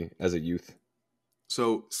thoroughly as a youth.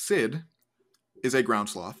 So Sid is a ground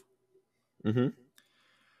sloth. Mm-hmm.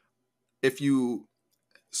 If you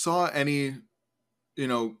saw any,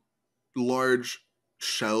 large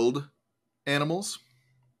shelled animals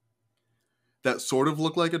that sort of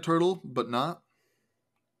look like a turtle but not,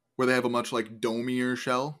 where they have a much like domier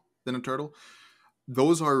shell than a turtle,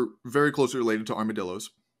 those are very closely related to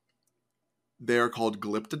armadillos. They are called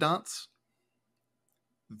glyptodonts.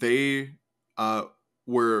 They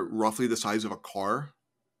were roughly the size of a car,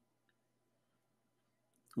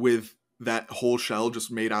 with that whole shell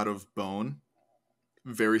just made out of bone,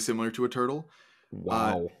 very similar to a turtle.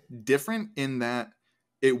 Wow. Different in that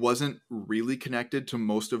it wasn't really connected to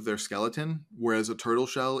most of their skeleton, whereas a turtle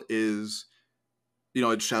shell is,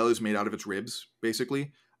 its shell is made out of its ribs,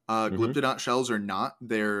 basically. Mm-hmm. Glyptodont shells are not.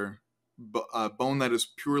 They're bone that is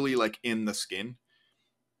purely like in the skin.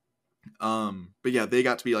 But yeah, they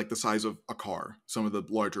got to be like the size of a car, some of the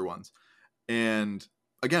larger ones. And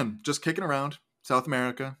again, just kicking around South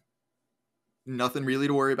America. Nothing really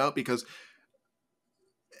to worry about, because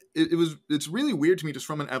it's really weird to me, just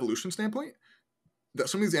from an evolution standpoint, that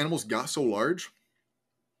some of these animals got so large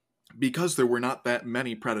because there were not that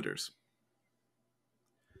many predators.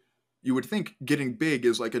 You would think getting big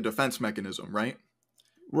is like a defense mechanism, right?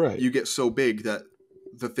 Right. You get so big that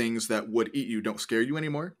the things that would eat you don't scare you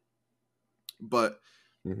anymore. But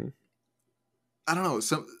Mm-hmm. I don't know,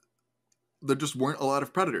 there just weren't a lot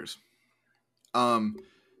of predators. And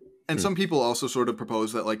some people also sort of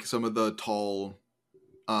propose that like some of the tall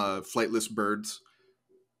flightless birds,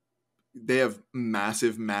 they have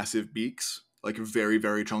massive beaks, like very,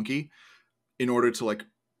 very chunky, in order to like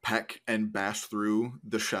peck and bash through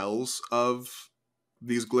the shells of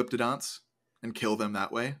these glyptodonts and kill them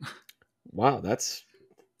that way. Wow, it's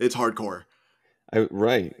hardcore.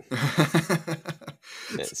 Right.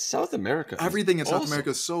 South America. Everything in South awesome. America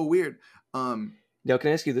is so weird. Now, can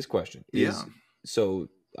I ask you this question? Yeah. So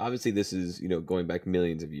obviously, this is going back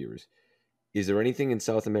millions of years. Is there anything in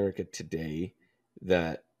South America today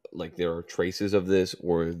that like there are traces of this,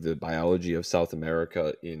 or the biology of South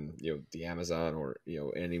America in the Amazon or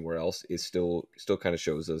anywhere else is still kind of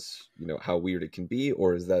shows us how weird it can be,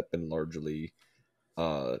 or has that been largely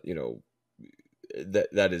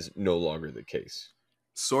that is no longer the case?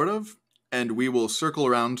 Sort of, and we will circle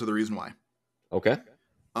around to the reason why. Okay.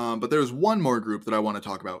 But there's one more group that I want to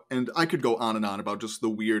talk about, and I could go on and on about just the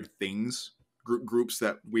weird things, groups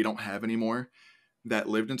that we don't have anymore that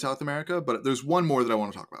lived in South America, but there's one more that I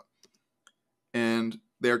want to talk about. And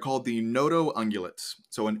they're called the nodo-ungulates.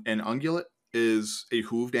 So an ungulate is a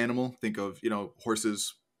hooved animal. Think of,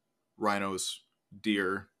 horses, rhinos,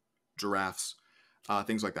 deer, giraffes,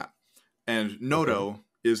 things like that. And nodo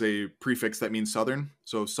is a prefix that means southern,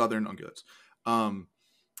 so southern ungulates.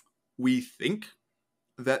 We think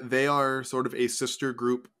that they are sort of a sister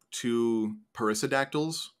group to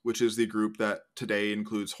perissodactyls, which is the group that today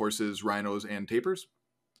includes horses, rhinos, and tapirs.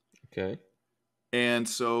 Okay. And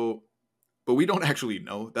so, but we don't actually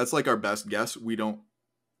know. That's like our best guess. We don't.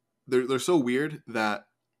 They're so weird that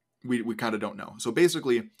we kind of don't know. So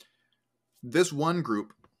basically, this one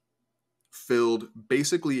group filled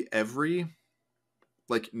basically every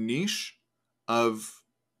like niche of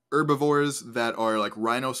herbivores that are like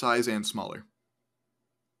rhino size and smaller.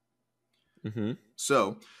 Mm-hmm.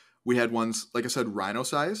 So we had ones, like I said, rhino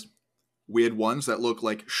sized. We had ones that look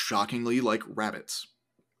like shockingly like rabbits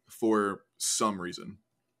for some reason.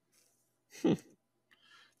 They're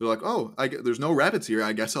like, oh, there's no rabbits here.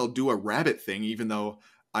 I guess I'll do a rabbit thing, even though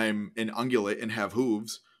I'm an ungulate and have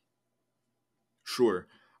hooves. Sure.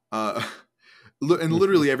 And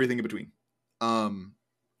literally everything in between.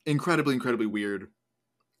 Incredibly weird.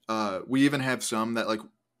 We even have some that like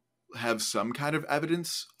have some kind of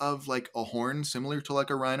evidence of like a horn similar to like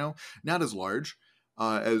a rhino, not as large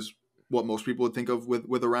as what most people would think of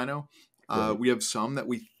with a rhino. Right. We have some that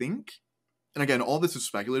we think, and again, all this is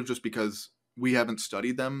speculative just because we haven't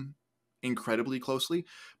studied them incredibly closely,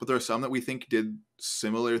 but there are some that we think did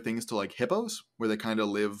similar things to like hippos, where they kind of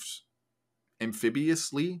lived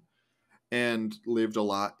amphibiously and lived a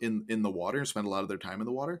lot in the water, spent a lot of their time in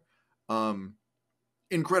the water. Um,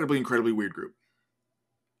 incredibly weird group.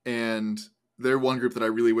 And they're one group that I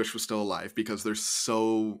really wish was still alive because they're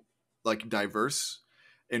so like diverse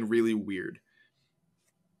and really weird.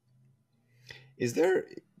 Is there,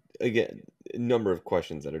 again, a number of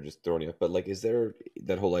questions that are just throwing you off, but like, is there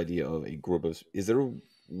that whole idea of a group of, is there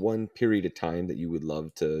one period of time that you would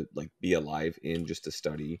love to like be alive in just to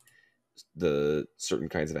study the certain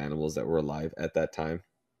kinds of animals that were alive at that time?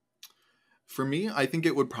 For me, I think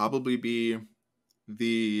it would probably be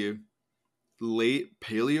the late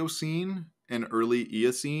Paleocene and early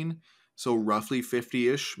Eocene, so roughly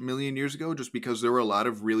 50-ish million years ago, just because there were a lot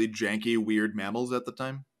of really janky, weird mammals at the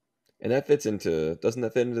time. And that fits into, doesn't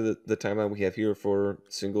that fit into the timeline we have here for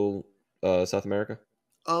single South America?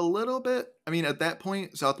 A little bit. I mean, at that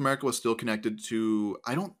point, South America was still connected to,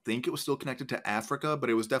 I don't think it was still connected to Africa, but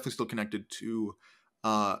it was definitely still connected to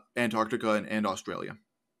Antarctica and Australia.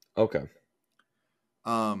 Okay.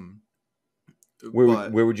 Um, Where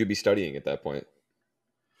but where would you be studying at that point?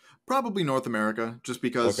 probably North America, just Okay,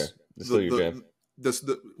 because that's the still your jam.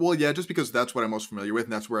 well, yeah, just because that's what I'm most familiar with,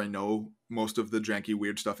 and that's where I know most of the janky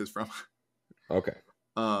weird stuff is from. Okay.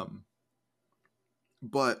 um,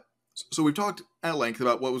 but so we've talked at length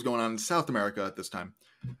about what was going on in South America at this time.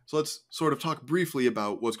 So let's sort of talk briefly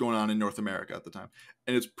about what's going on in North America at the time,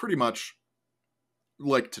 and it's pretty much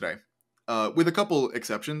like today, with a couple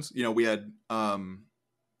exceptions. You know, we had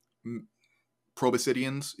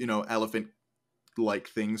proboscideans, you know, elephant-like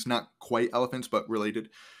things, not quite elephants, but related.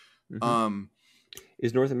 Hmm. Um,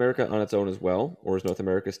 Is North America on its own as well, or is North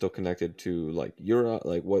America still connected to like Europe?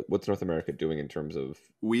 Like what's North America doing in terms of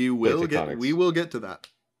plate we tectonics? will get to that.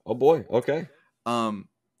 Oh boy. Okay. Um,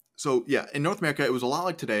 so yeah, in North America, it was a lot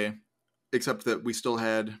like today, except that we still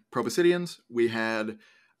had proboscideans, we had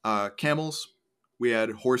camels, we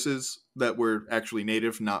had horses that were actually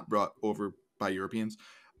native, not brought over by Europeans,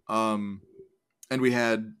 um, and we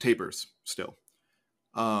had tapirs still.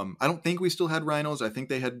 I don't think we still had rhinos. I think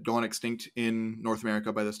they had gone extinct in North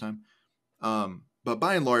America by this time. But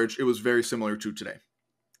by and large, it was very similar to today.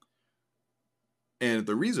 And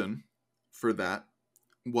the reason for that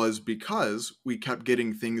was because we kept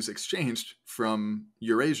getting things exchanged from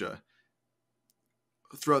Eurasia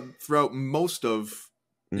throughout most of,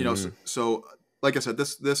 you know, Hmm. so like I said,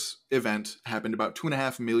 this event happened about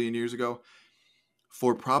 2.5 million years ago.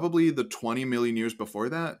 For probably the 20 million years before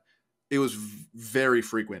that, it was very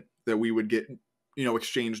frequent that we would get, you know,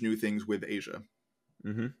 exchange new things with Asia.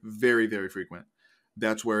 Hmm. Very frequent.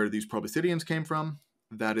 That's where these proboscideans came from.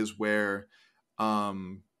 That is where I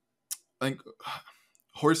think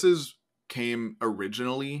horses came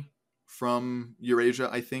originally from Eurasia,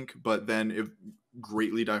 I think, but then it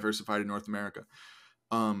greatly diversified in North America.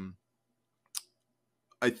 Um,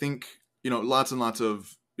 I think, you know, lots and lots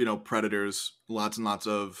of, you know, predators, lots and lots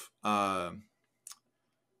of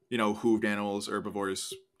you know, hooved animals,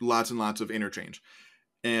 herbivores, lots and lots of interchange,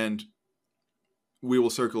 and we will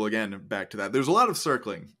circle again back to that. There's a lot of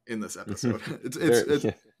circling in this Hmm. episode. It's it's Very. it's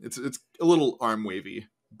Yeah. it's a little arm wavy,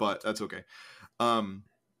 but that's okay. Um,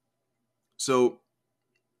 so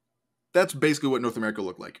that's basically what North America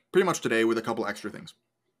looked like, pretty much today, with a couple extra things.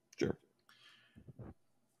 Sure.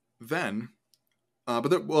 Then,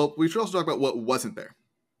 well, we should also talk about what wasn't there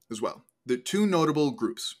as well. The two notable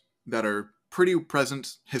groups that are pretty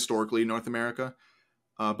present historically in North America,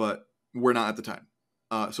 but were not at the time.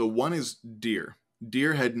 So one is deer.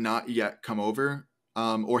 Deer had not yet come over,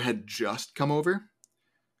 or had just come over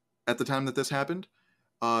at the time that this happened.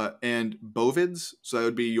 And bovids, so that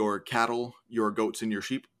would be your cattle, your goats, and your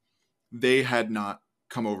sheep, they had not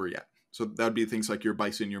come over yet. So that would be things like your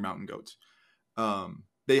bison, your mountain goats.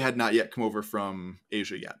 They had not yet come over from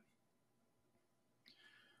Asia yet.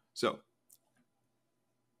 So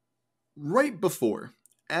right before,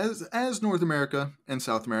 as North America and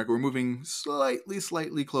South America were moving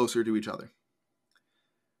slightly closer to each other,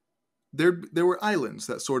 there were islands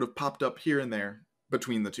that sort of popped up here and there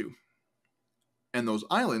between the two. And those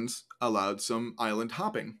islands allowed some island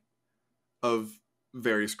hopping of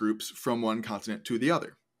various groups from one continent to the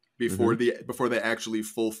other Hmm. before they actually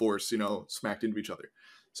full force, you know, smacked into each other.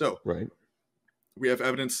 So Right. we have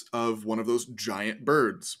evidence of one of those giant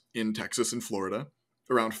birds in Texas and Florida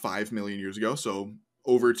around 5 million years ago, so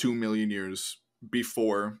over 2 million years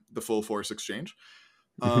before the full force exchange.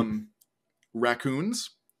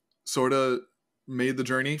 Raccoons sort of made the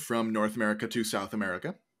journey from North America to South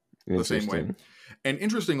America the same way. Interesting. And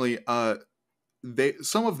interestingly,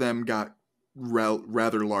 some of them got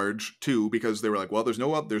rather large too, because they were like, well, there's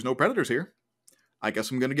no predators here. I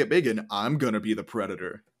guess I'm gonna get big and I'm gonna be the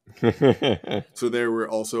predator. So there were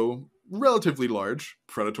also relatively large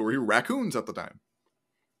predatory raccoons at the time.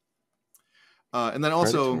 And then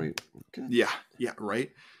also, Predatory. Good. yeah,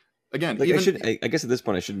 right. Again, Like even I guess at this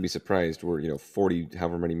point I shouldn't be surprised. We're 40,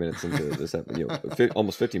 however many minutes into this,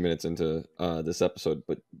 almost 50 minutes into this episode.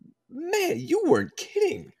 But man, you weren't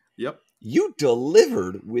kidding. yep, You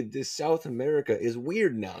delivered with this South America is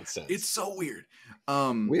weird nonsense. it's so weird.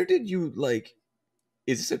 Where did you like?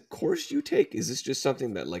 Is this a course you take? Is this just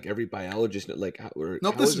something that like every biologist like?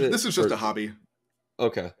 Nope, How is it? this is just a hobby.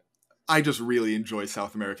 Okay. I just really enjoy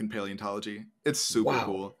South American paleontology. It's super Wow.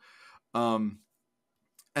 cool.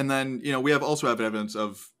 And then we also have evidence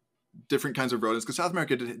of different kinds of rodents, because South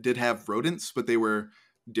America did have rodents, but they were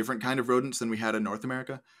different kind of rodents than we had in North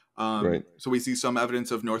America. Right. So we see some evidence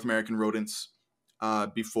of North American rodents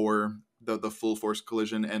before the full force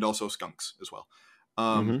collision, and also skunks as well.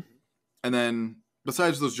 And then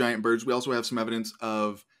besides those giant birds, we also have some evidence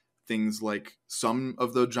of things like some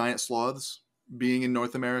of the giant sloths being in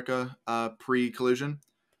North America pre-collision.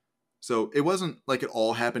 So it wasn't like it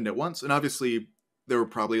all happened at once. And obviously there were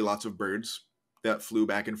probably lots of birds that flew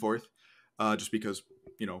back and forth just because,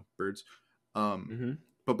 birds.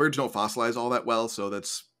 But birds don't fossilize all that well, so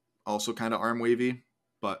that's also kind of arm wavy.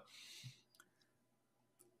 But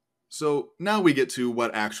so now we get to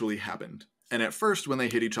what actually happened. And at first, when they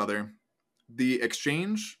hit each other, the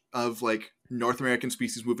exchange of like North American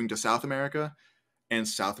species moving to South America and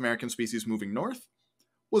South American species moving north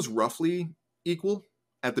was roughly equal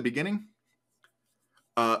at the beginning.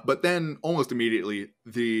 But then almost immediately,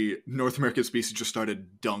 the North American species just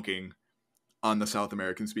started dunking on the South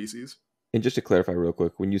American species. And just to clarify real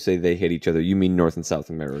quick, when you say they hit each other, you mean North and South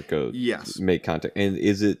America Yes. make contact. And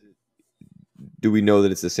do we know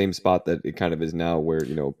that it's the same spot that it kind of is now where,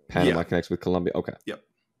 Panama connects with Colombia? Okay. Yep.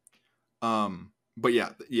 But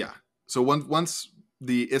yeah. So once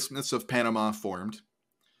the Isthmus of Panama formed,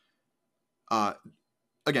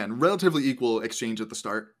 again, relatively equal exchange at the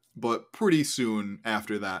start, but pretty soon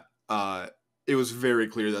after that, it was very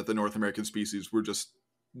clear that the North American species were just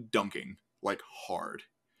dunking like hard.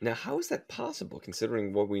 Now, how is that possible,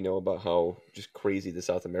 considering what we know about how just crazy the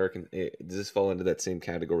South American... does this fall into that same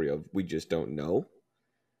category of we just don't know?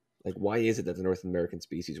 Like, why is it that the North American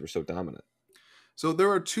species were so dominant? So there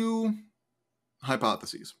are two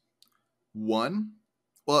hypotheses. One,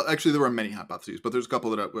 well, actually, there are many hypotheses, but there's a couple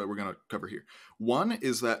that we're going to cover here. One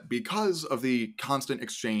is that because of the constant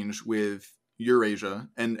exchange with Eurasia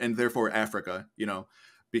and therefore Africa,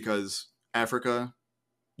 because Africa,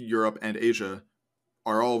 Europe, and Asia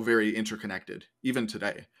are all very interconnected, even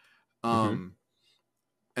today. And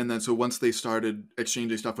then so once they started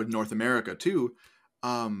exchanging stuff with North America too,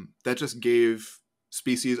 that just gave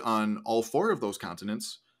species on all four of those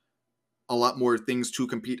continents a lot more things to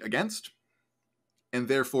compete against, and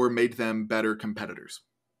therefore made them better competitors.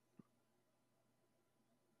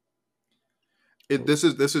 This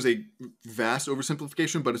is a vast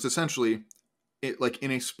oversimplification, but it's essentially like in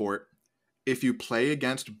a sport, if you play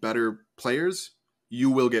against better players, you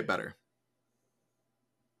will get better.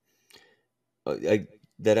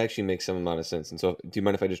 That actually makes some amount of sense. And so, do you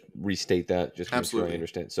mind if I just restate that, just to make sure I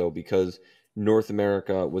understand? So, because North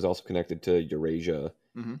America was also connected to Eurasia,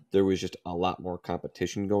 there was just a lot more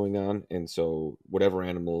competition going on. And so, whatever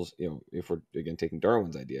animals, if we're again taking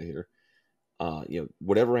Darwin's idea here,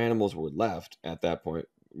 whatever animals were left at that point,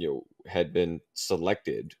 had been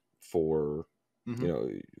selected for,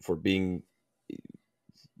 for being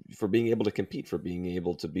able to compete, for being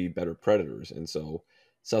able to be better predators. And so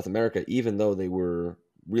South America, even though they were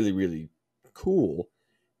really, really cool,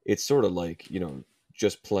 it's sort of like,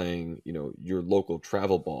 just playing, your local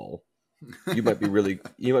travel ball. You might be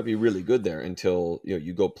really good there until,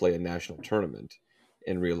 you go play a national tournament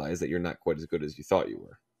and realize that you're not quite as good as you thought you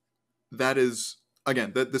were. That is,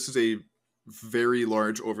 again, this is a very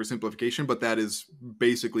large oversimplification, but that is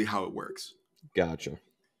basically how it works. Gotcha.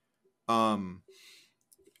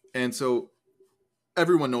 And so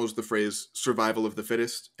everyone knows the phrase survival of the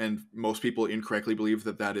fittest, and most people incorrectly believe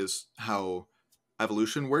that that is how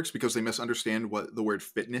evolution works because they misunderstand what the word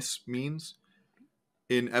fitness means.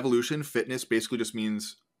 In evolution, fitness basically just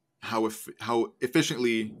means how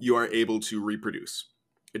efficiently you are able to reproduce.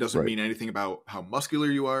 It doesn't mean anything about how muscular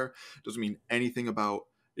you are. It doesn't mean anything about,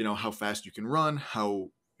 how fast you can run, how,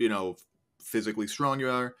 physically strong you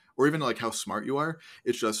are, or even like how smart you are.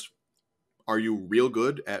 It's just, are you real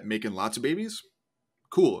good at making lots of babies?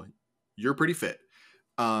 Cool. You're pretty fit.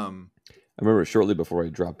 I remember shortly before I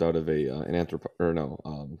dropped out of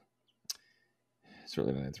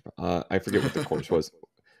certainly not anthropology. I forget what the course was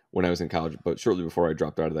when I was in college, but shortly before I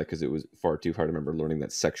dropped out of that because it was far too hard. I remember learning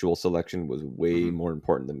that sexual selection was way Mm-hmm. more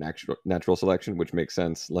important than natural selection, which makes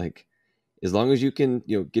sense. Like, as long as you can,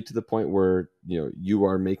 get to the point where you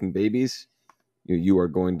are making babies, you are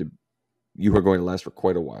going to last for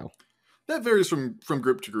quite a while. That varies from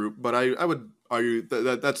group to group, but I would argue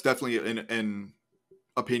that's definitely an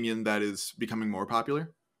opinion that is becoming more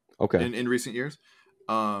popular Okay. in recent years.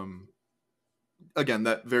 Um, Again,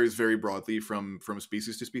 that varies very broadly from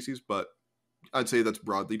species to species, but I'd say that's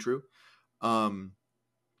broadly true. Um,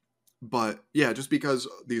 but yeah, just because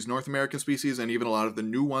these North American species and even a lot of the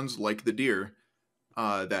new ones like the deer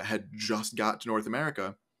that had just got to North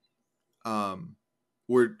America um,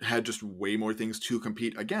 had just way more things to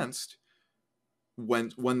compete against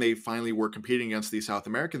when they finally were competing against these South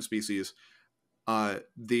American species.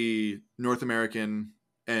 The North American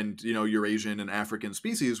and Eurasian and African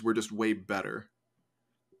species were just way better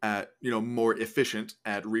at more efficient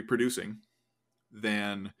at reproducing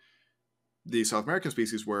than the South American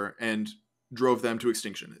species were, and drove them to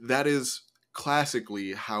extinction. That is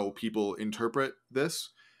classically how people interpret this.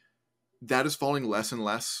 That is falling less and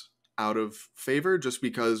less out of favor just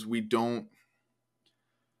because we don't.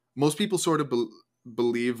 Most people sort of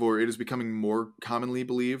believe, or it is becoming more commonly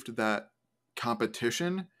believed, that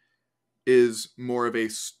competition is more of a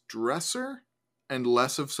stressor and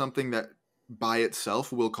less of something that by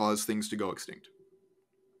itself will cause things to go extinct.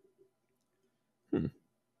 Hmm.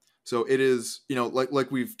 So it is,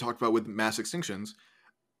 like we've talked about with mass extinctions,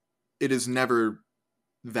 it is never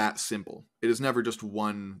that simple. It is never just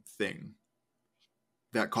one thing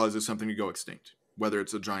that causes something to go extinct. Whether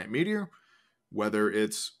it's a giant meteor, whether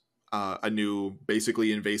it's a new,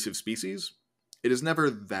 basically invasive species, it is never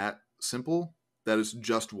that simple. That is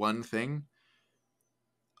just one thing.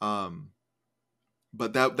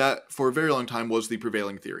 But that for a very long time was the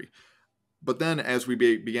prevailing theory. But then, as we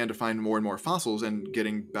began to find more and more fossils and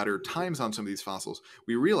getting better times on some of these fossils,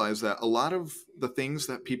 we realized that a lot of the things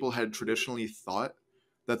that people had traditionally thought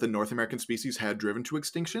that the North American species had driven to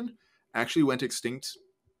extinction actually went extinct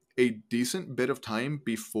a decent bit of time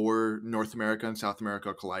before North America and South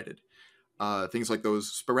America collided. Things like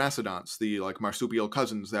those sparacidonts, the like marsupial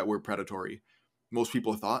cousins that were predatory. Most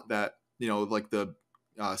people thought that, like the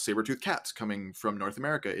saber-toothed cats coming from North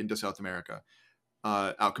America into South America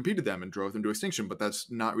outcompeted them and drove them to extinction. But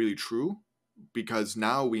that's not really true, because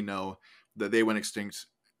now we know that they went extinct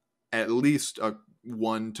at least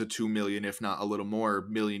 1 to 2 million, if not a little more,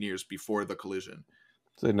 million years before the collision.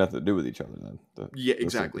 So they had nothing to do with each other then. Yeah,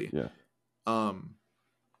 exactly. Yeah.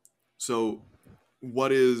 So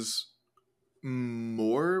what is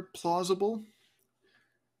more plausible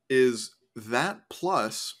is that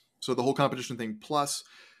plus, so the whole competition thing plus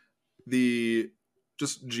the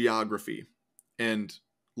just geography and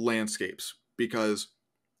landscapes, because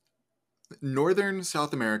northern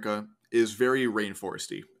South America is very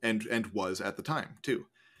rainforesty and was at the time too.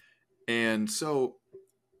 And so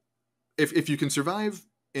if you can survive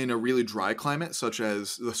in a really dry climate such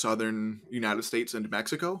as the southern United States and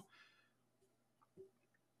Mexico,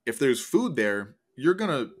 if there's food there, you're going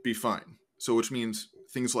to be fine. So which means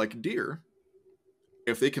things like deer,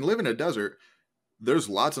 if they can live in a desert, there's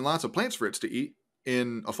lots and lots of plants for it to eat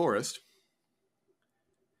in a forest.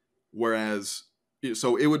 Whereas,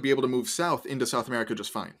 so it would be able to move south into South America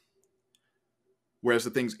just fine. Whereas the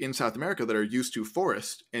things in South America that are used to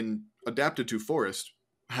forest and adapted to forest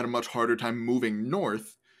had a much harder time moving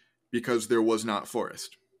north because there was not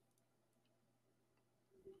forest.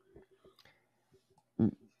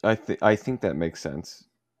 I think that makes sense.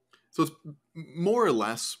 So it's more or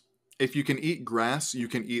less, if you can eat grass, you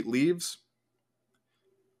can eat leaves.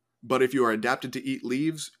 But if you are adapted to eat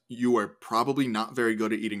leaves, you are probably not very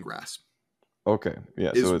good at eating grass. Okay.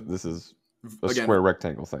 Yeah. So this is a again, square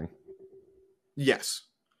rectangle thing. Yes.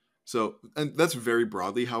 So, and that's very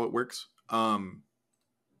broadly how it works.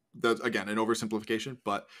 That's, again, an oversimplification,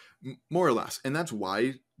 but more or less. And that's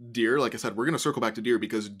why deer, like I said, we're going to circle back to deer,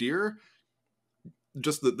 because deer,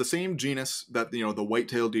 just the same genus that, the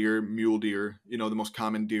white-tailed deer, mule deer, the most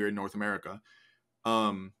common deer in North America,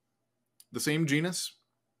 the same genus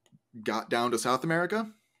got down to South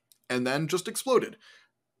America and then just exploded.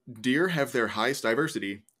 Deer have their highest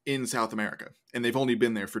diversity in South America, and they've only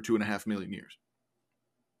been there for 2.5 million years.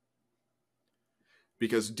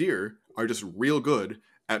 Because deer are just real good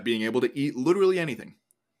at being able to eat literally anything.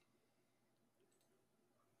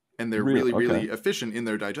 And they're really efficient in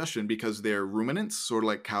their digestion because they're ruminants, sort of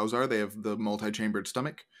like cows are. They have the multi-chambered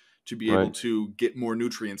stomach to be able to get more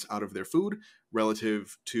nutrients out of their food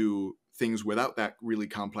relative to things without that really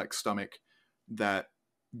complex stomach that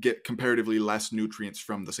get comparatively less nutrients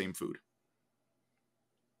from the same food.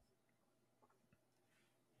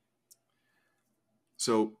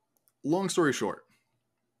 So, long story short,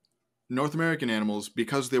 North American animals,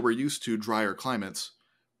 because they were used to drier climates,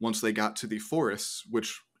 once they got to the forests,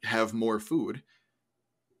 which have more food,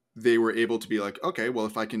 they were able to be like, okay, well,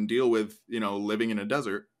 if I can deal with, living in a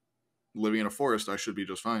desert, living in a forest, I should be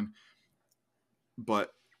just fine.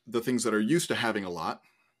 But the things that are used to having a lot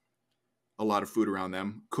of food around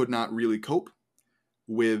them could not really cope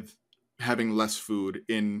with having less food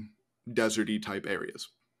in deserty type areas.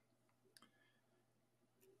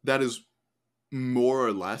 That is more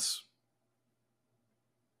or less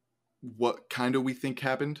what kind of we think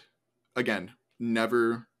happened. Again,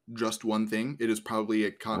 never just one thing. It is probably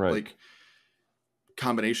a Right.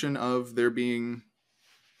 combination of there being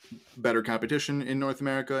better competition in North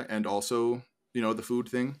America and also, the food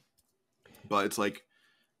thing. But it's like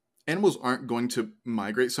animals aren't going to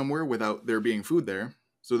migrate somewhere without there being food there.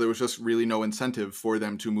 So there was just really no incentive for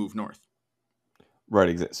them to move north.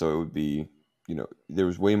 Right. So it would be, there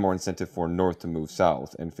was way more incentive for North to move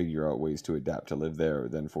south and figure out ways to adapt to live there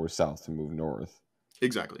than for South to move north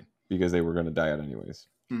Exactly. because they were going to die out anyways.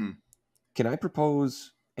 Mm-hmm. Can I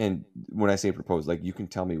propose? And when I say propose, like, you can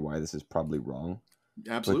tell me why this is probably wrong,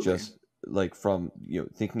 but Absolutely. just like from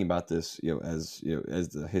thinking about this, as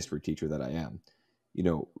the history teacher that I am, you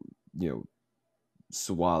know, you know,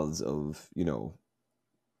 swaths of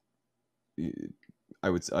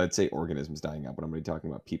I'd say organisms dying out, but I'm already talking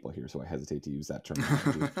about people here, so I hesitate to use that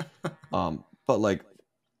terminology. But like,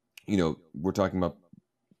 we're talking about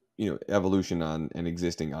evolution on and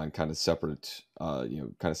existing on kind of separate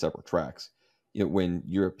tracks. When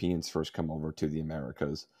Europeans first come over to the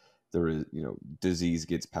Americas, there is disease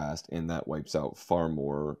gets passed, and that wipes out far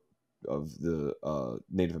more of the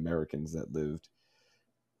Native Americans that lived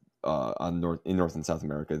in North and South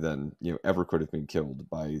America than ever could have been killed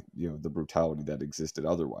by the brutality that existed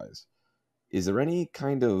otherwise. Is there any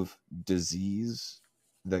kind of disease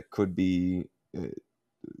that could be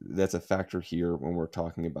that's a factor here when we're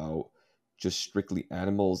talking about just strictly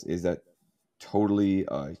animals? Is that totally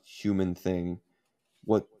a human thing?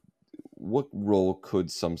 What role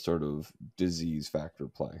could some sort of disease factor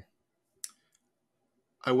play?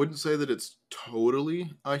 I wouldn't say that it's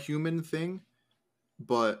totally a human thing,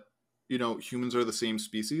 but humans are the same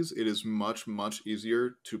species. It is much, much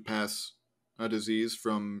easier to pass a disease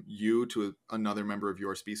from you to another member of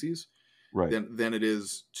your species Right. than it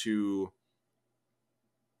is to,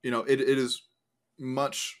 it is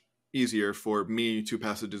much easier for me to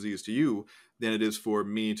pass a disease to you than it is for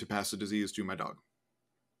me to pass a disease to my dog.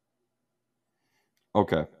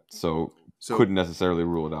 Okay. So So, couldn't necessarily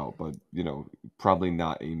rule it out, but probably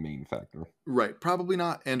not a main factor. right, probably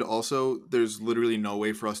not. And also, there's literally no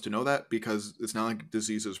way for us to know that because it's not like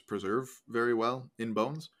diseases preserve very well in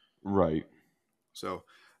bones. Right. So,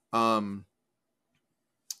 um,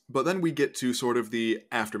 but then we get to sort of the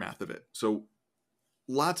aftermath of it. So,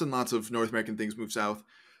 lots and lots of North American things move south.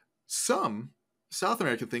 Some South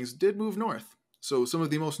American things did move north. So, some of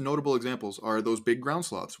the most notable examples are those big ground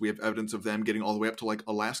sloths. We have evidence of them getting all the way up to like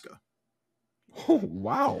Alaska. Oh,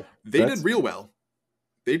 wow. They did real well.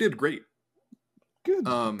 They did great. Good.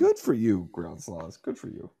 Good for you, ground sloths. Good for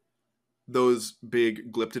you. Those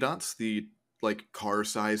big glyptodonts, the like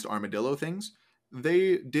car-sized armadillo things,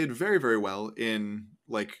 they did very, very well in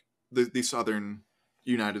like the southern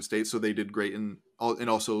United States. So they did great in all, and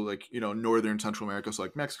also like northern Central America. So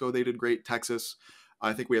like Mexico, they did great. Texas,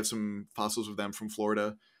 I think we have some fossils of them from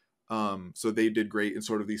Florida. So they did great in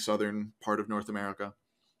sort of the southern part of North America.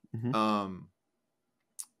 Mm-hmm.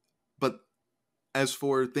 But as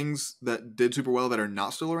for things that did super well that are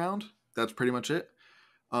not still around, that's pretty much it.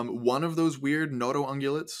 One of those weird noto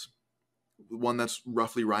ungulates, one that's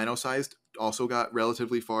roughly rhino-sized, also got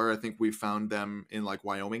relatively far. I think we found them in like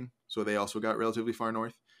Wyoming, so they also got relatively far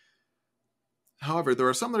north. However, there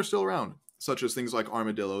are some that are still around, such as things like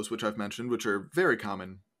armadillos, which I've mentioned, which are very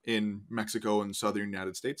common in Mexico and southern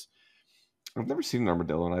United States. I've never seen an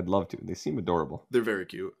armadillo, and I'd love to. They seem adorable. They're very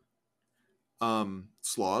cute.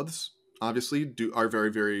 Sloths, obviously, are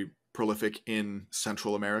very, very prolific in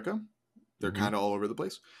Central America. They're kind of all over the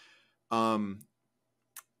place.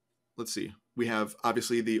 Let's see. We have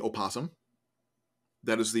obviously the opossum.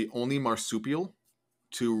 That is the only marsupial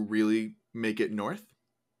to really make it north.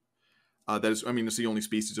 It's the only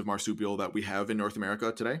species of marsupial that we have in North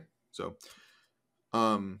America today. So,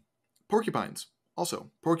 porcupines.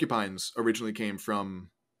 Also, porcupines originally came from,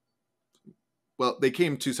 well, they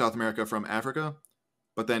came to South America from Africa,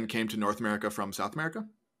 but then came to North America from South America,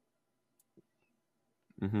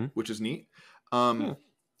 which is neat. Yeah.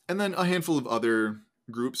 And then a handful of other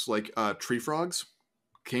groups like tree frogs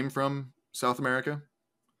came from South America.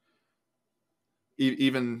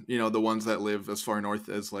 Even, you know, the ones that live as far north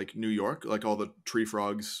as like New York, like all the tree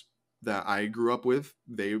frogs that I grew up with,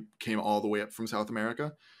 they came all the way up from South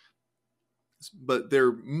America. But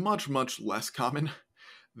they're much, much less common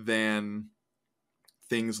than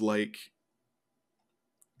things like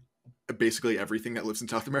basically everything that lives in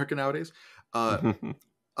South America nowadays.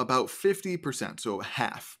 About 50%, so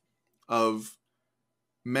half of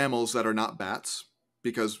mammals that are not bats,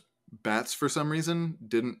 because bats for some reason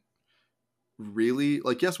didn't really,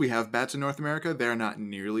 like, yes, we have bats in North America. They're not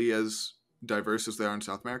nearly as diverse as they are in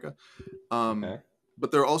South America. Okay.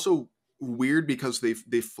 But they're also weird because they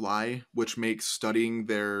fly, which makes studying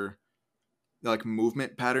their like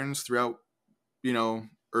movement patterns throughout, you know,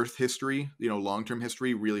 Earth history, you know, long-term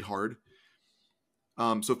history, really hard.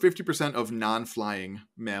 So 50% of non-flying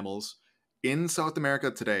mammals in South America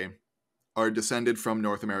today are descended from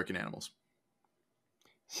North American animals.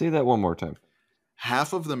 Say that one more time.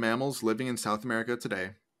 Half of the mammals living in South America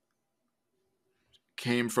today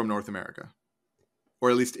came from North America, or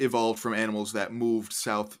at least evolved from animals that moved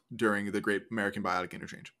south during the Great American Biotic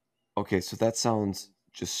Interchange. Okay, so that sounds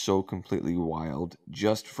just so completely wild.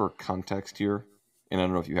 Just for context here, and I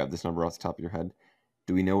don't know if you have this number off the top of your head.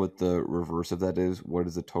 Do we know what the reverse of that is? What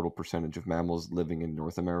is the total percentage of mammals living in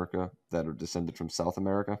North America that are descended from South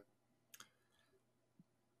America?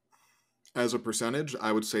 As a percentage,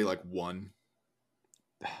 I would say like one.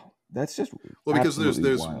 That's just Well, because absolutely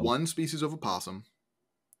there's wild. one species of opossum,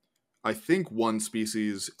 I think one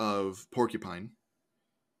species of porcupine,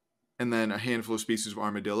 and then a handful of species of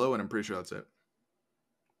armadillo, and I'm pretty sure that's it.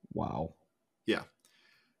 Wow. Yeah.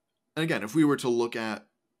 And again, if we were to look at,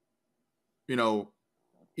 you know,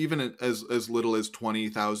 even as little as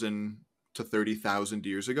 20,000 to 30,000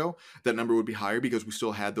 years ago, that number would be higher because we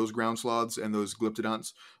still had those ground sloths and those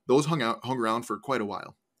glyptodonts. Those hung around for quite a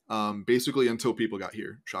while, basically until people got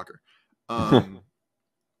here. Shocker.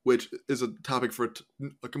 Which is a topic for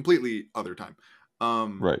a completely other time.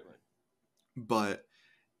 Right. But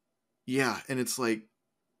yeah, and it's like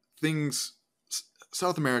things.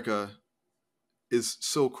 South America is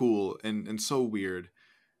so cool and so weird.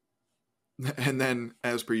 And then,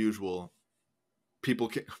 as per usual,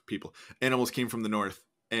 animals came from the north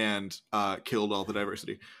and killed all the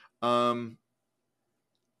diversity.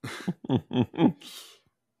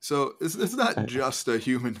 So it's not just a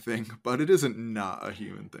human thing, but it isn't not a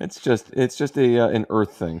human thing. It's just a an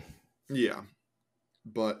Earth thing. Yeah,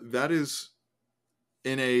 but that is,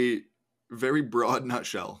 in a very broad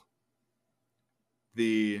nutshell,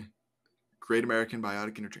 the Great American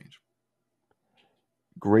Biotic Interchange.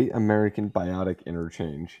 Great American Biotic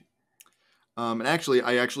Interchange. And actually,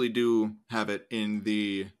 I actually do have it in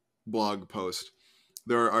the blog post.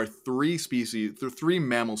 There are three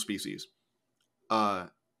mammal species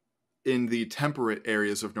in the temperate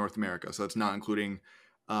areas of North America. So that's not including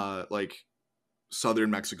like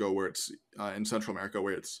southern Mexico, where it's in Central America,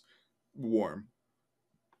 where it's warm.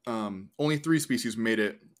 Only three species made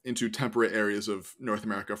it into temperate areas of North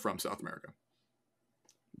America from South America.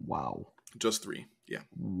 Wow. Just three. Yeah.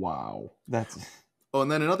 Wow. That's Oh, and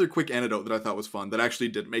then another quick anecdote that I thought was fun that actually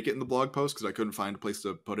did make it in the blog post because I couldn't find a place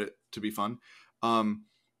to put it to be fun.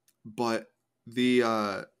 But the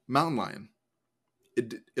mountain lion,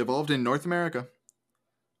 it evolved in North America,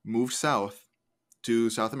 moved south to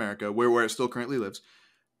South America, where it still currently lives,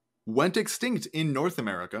 went extinct in North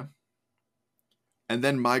America, and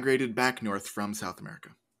then migrated back north from South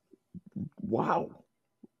America. wow.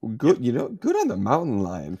 Good, good on the mountain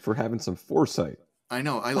lion for having some foresight. I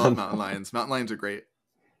know. I love mountain lions. Mountain lions are great.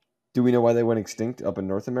 Do we know why they went extinct up in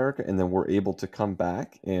North America and then were able to come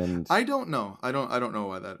back? And I don't know. I don't know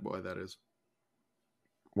why that is.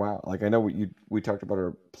 wow, like I know we talked about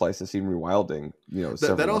our Pleistocene rewilding, That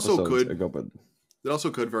several also episodes could ago, but that also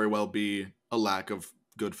could very well be a lack of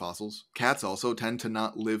good fossils. Cats also tend to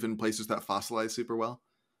not live in places that fossilize super well.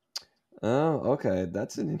 oh, okay,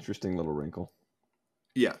 that's an interesting little wrinkle.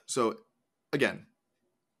 Yeah. So again,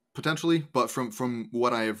 potentially, but from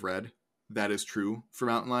what I have read, that is true for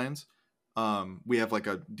mountain lions. We have like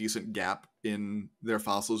a decent gap in their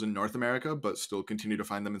fossils in North America, but still continue to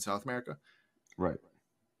find them in South America. Right.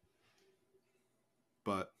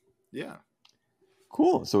 But yeah.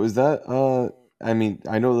 Cool. So is that I mean,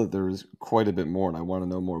 I know that there's quite a bit more and I want to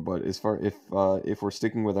know more, but as far if we're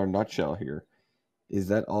sticking with our nutshell here, is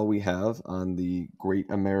that all we have on the Great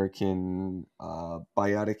American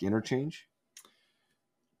Biotic Interchange?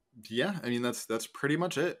 Yeah, I mean that's pretty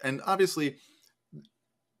much it. And obviously,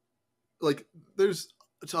 like there's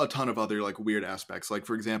a ton of other like weird aspects. Like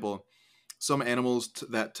for example, some animals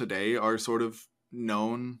that today are sort of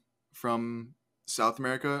known from South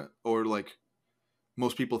America, or like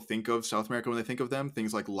most people think of South America when they think of them.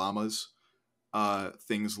 Things like llamas,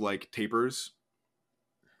 things like tapirs.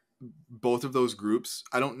 Both of those groups,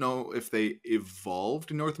 I don't know if they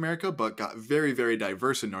evolved in North America, but got very, very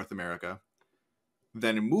diverse in North America.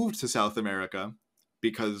 Then moved to South America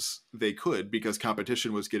because they could, because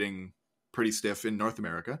competition was getting pretty stiff in North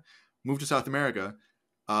America. Moved to South America,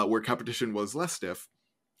 where competition was less stiff,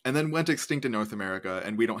 and then went extinct in North America,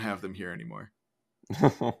 and we don't have them here anymore.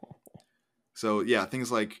 So yeah,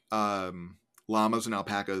 things like llamas and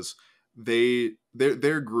alpacas,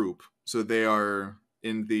 their group. So they are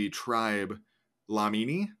in the tribe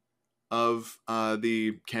Lamini of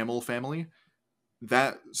the camel family.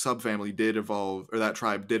 That subfamily did evolve, or that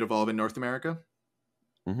tribe did evolve in North America.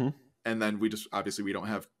 Mm-hmm. And then we don't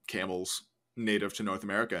have camels native to North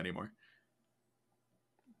America anymore.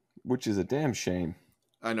 Which is a damn shame.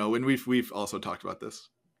 I know, and we've also talked about this.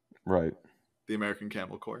 Right. The American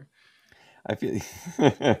Camel Corps. I feel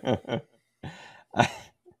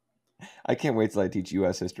I can't wait till I teach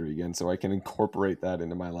U.S. history again so I can incorporate that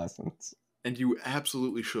into my lessons. And you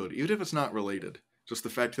absolutely should, even if it's not related. Just the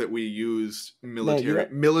fact that we use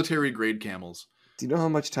military grade camels. Do you know how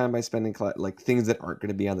much time I spend in class, like things that aren't going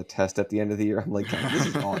to be on the test at the end of the year? I'm like, this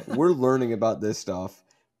is all, we're learning about this stuff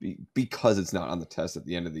because it's not on the test at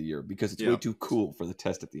the end of the year, because it's way too cool for the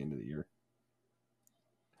test at the end of the year.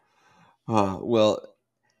 Well,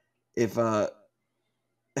 if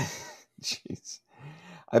jeez,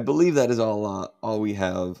 I believe that is all we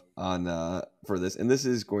have on for this, and this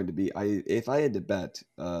is going to be, if I had to bet,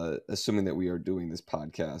 assuming that we are doing this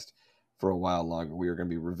podcast for a while longer, we are going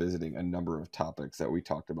to be revisiting a number of topics that we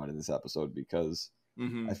talked about in this episode, because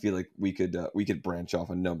I feel like we could branch off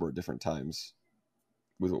a number of different times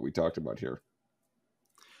with what we talked about here.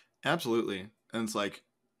 Absolutely. And it's like,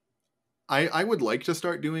 I would like to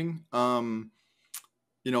start doing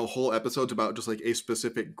whole episodes about just like a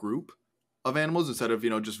specific group of animals instead of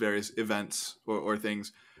just various events or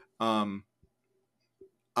things.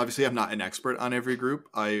 Obviously I'm not an expert on every group.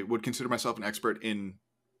 I would consider myself an expert in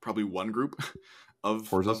probably one group of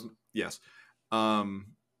horses. Yes.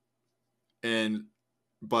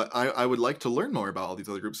 But I would like to learn more about all these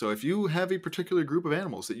other groups. So if you have a particular group of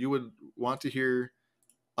animals that you would want to hear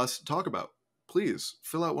us talk about, please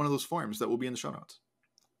fill out one of those forms that will be in the show notes.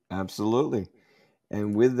 Absolutely.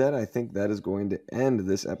 And with that, I think that is going to end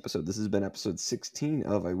this episode. This has been episode 16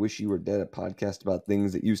 of I Wish You Were Dead, a podcast about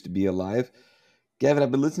things that used to be alive. Gavin,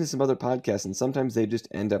 I've been listening to some other podcasts, and sometimes they just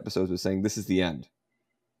end episodes with saying, this is the end.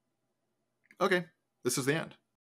 Okay, this is the end.